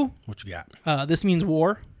sure do. What you got? This Means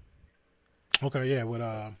War. Okay, yeah, with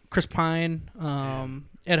Chris Pine, Tom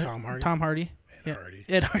Hardy.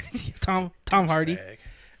 Ed Hardy. Tom Hardy.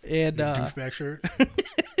 And douchebag shirt.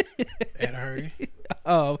 Ed Hardy.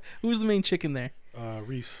 Oh, who was the main chick in there?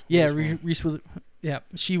 Reese. Yeah, Reese with. Yeah,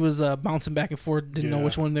 she was bouncing back and forth. Didn't know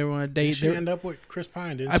which one they were going to date. Did she end up with Chris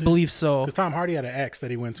Pine? Didn't I she? believe so. Because Tom Hardy had an ex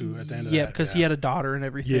that he went to at the end of that. Yeah, because he had a daughter and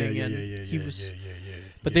everything.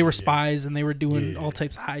 But they were spies and they were doing all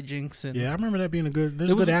types of hijinks. And yeah, I remember that being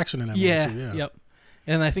there's good action in that movie too. Yeah. Yep.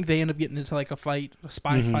 And I think they ended up getting into like a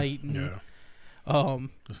spy fight. And,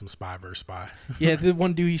 there's some spy versus spy. Yeah, the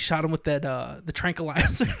one dude, he shot him with that the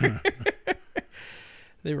tranquilizer.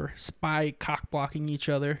 They were spy cock blocking each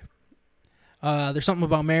other. There's Something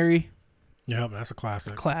About Mary. Yep, that's a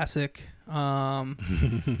classic.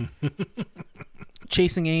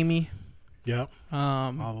 Chasing Amy. Yep.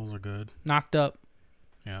 All those are good. Knocked Up.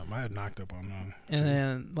 Yeah, I had Knocked Up on them. And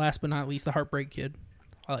then last but not least, The Heartbreak Kid.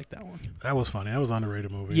 I like that one. That was funny. That was an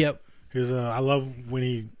underrated movie. Yep. I love when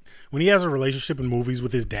he has a relationship in movies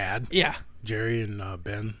with his dad. Yeah. Jerry and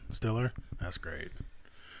Ben Stiller. That's great.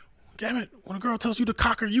 damn it, when a girl tells you to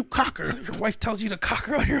cock her, you cock her. Your wife tells you to cock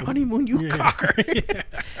her on your honeymoon, you Yeah. cock her. Yeah.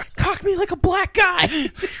 Cock me like a black guy.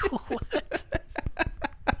 What?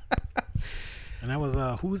 And that was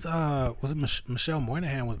was it Michelle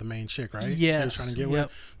Moynihan was the main chick, right? He Yes. was trying to get Yep. with.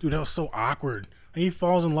 Dude, that was so awkward. And he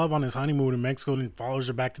falls in love on his honeymoon in Mexico and follows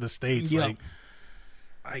her back to the States. Yep.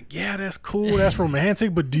 Like, yeah, that's cool, that's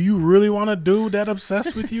romantic, but do you really want a dude that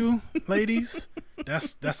obsessed with you, ladies?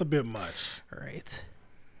 That's a bit much. Right.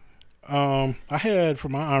 I had for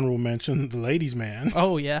my honorable mention the Ladies Man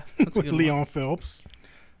Oh, yeah. That's a with good one. Leon Phelps.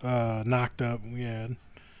 Knocked Up. We had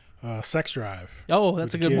Sex Drive. Oh, with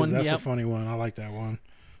that's a the good kids. one. That's Yep. a funny one. I like that one.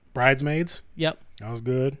 Bridesmaids. Yep. That was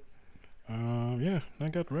good. Yeah, I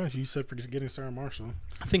got the rest. You said for getting Sarah Marshall.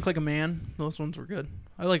 Think Like a Man. Those ones were good.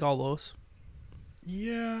 I like all those.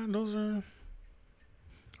 Yeah, those are.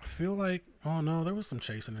 I feel like, oh no, there was some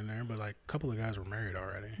chasing in there, but like a couple of guys were married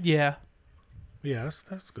already. Yeah. Yeah,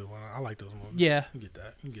 that's a good one. I like those movies. Yeah. You get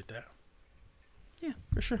that. You can get that. Yeah,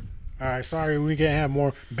 for sure. All right, sorry we can't have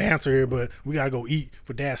more banter here, but we gotta go eat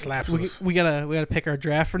for Dad slaps us. We gotta pick our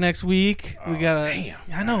draft for next week. We gotta. Damn.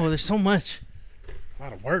 I know. There's so much. A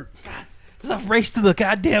lot of work. It's a race to the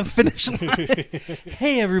goddamn finish line.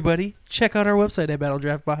 Hey, everybody. Check out our website at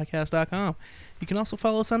battledraftpodcast.com. You can also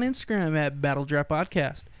follow us on Instagram at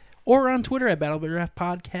battledraftpodcast or on Twitter at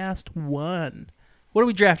battledraftpodcast1. What are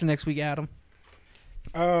we drafting next week, Adam?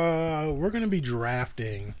 We're gonna be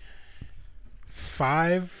drafting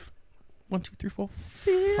five 1, 2, 3, 4.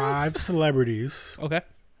 5 celebrities, Okay.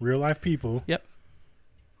 real life people. Yep.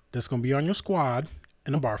 That's gonna be on your squad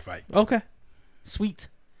in a bar fight. Okay. Sweet.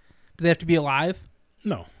 Do they have to be alive?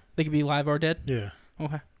 No. They could be alive or dead? Yeah.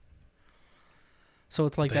 Okay. So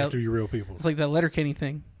it's like They have that. to be real people. It's like that Letterkenny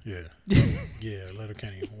thing. Yeah. Yeah,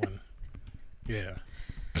 Letterkenny won. Yeah.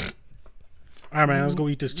 All right, man, let's go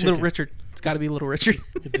eat this chicken. Little Richard. It's got to be Little Richard.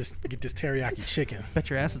 Get this teriyaki chicken. Bet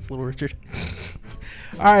your ass it's Little Richard.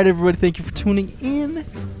 All right, everybody. Thank you for tuning in.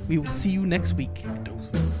 We will see you next week.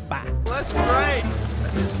 Doses. Bye. Well, that's great.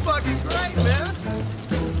 This is fucking great, man.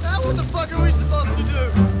 Now what the fuck are we supposed to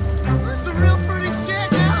do?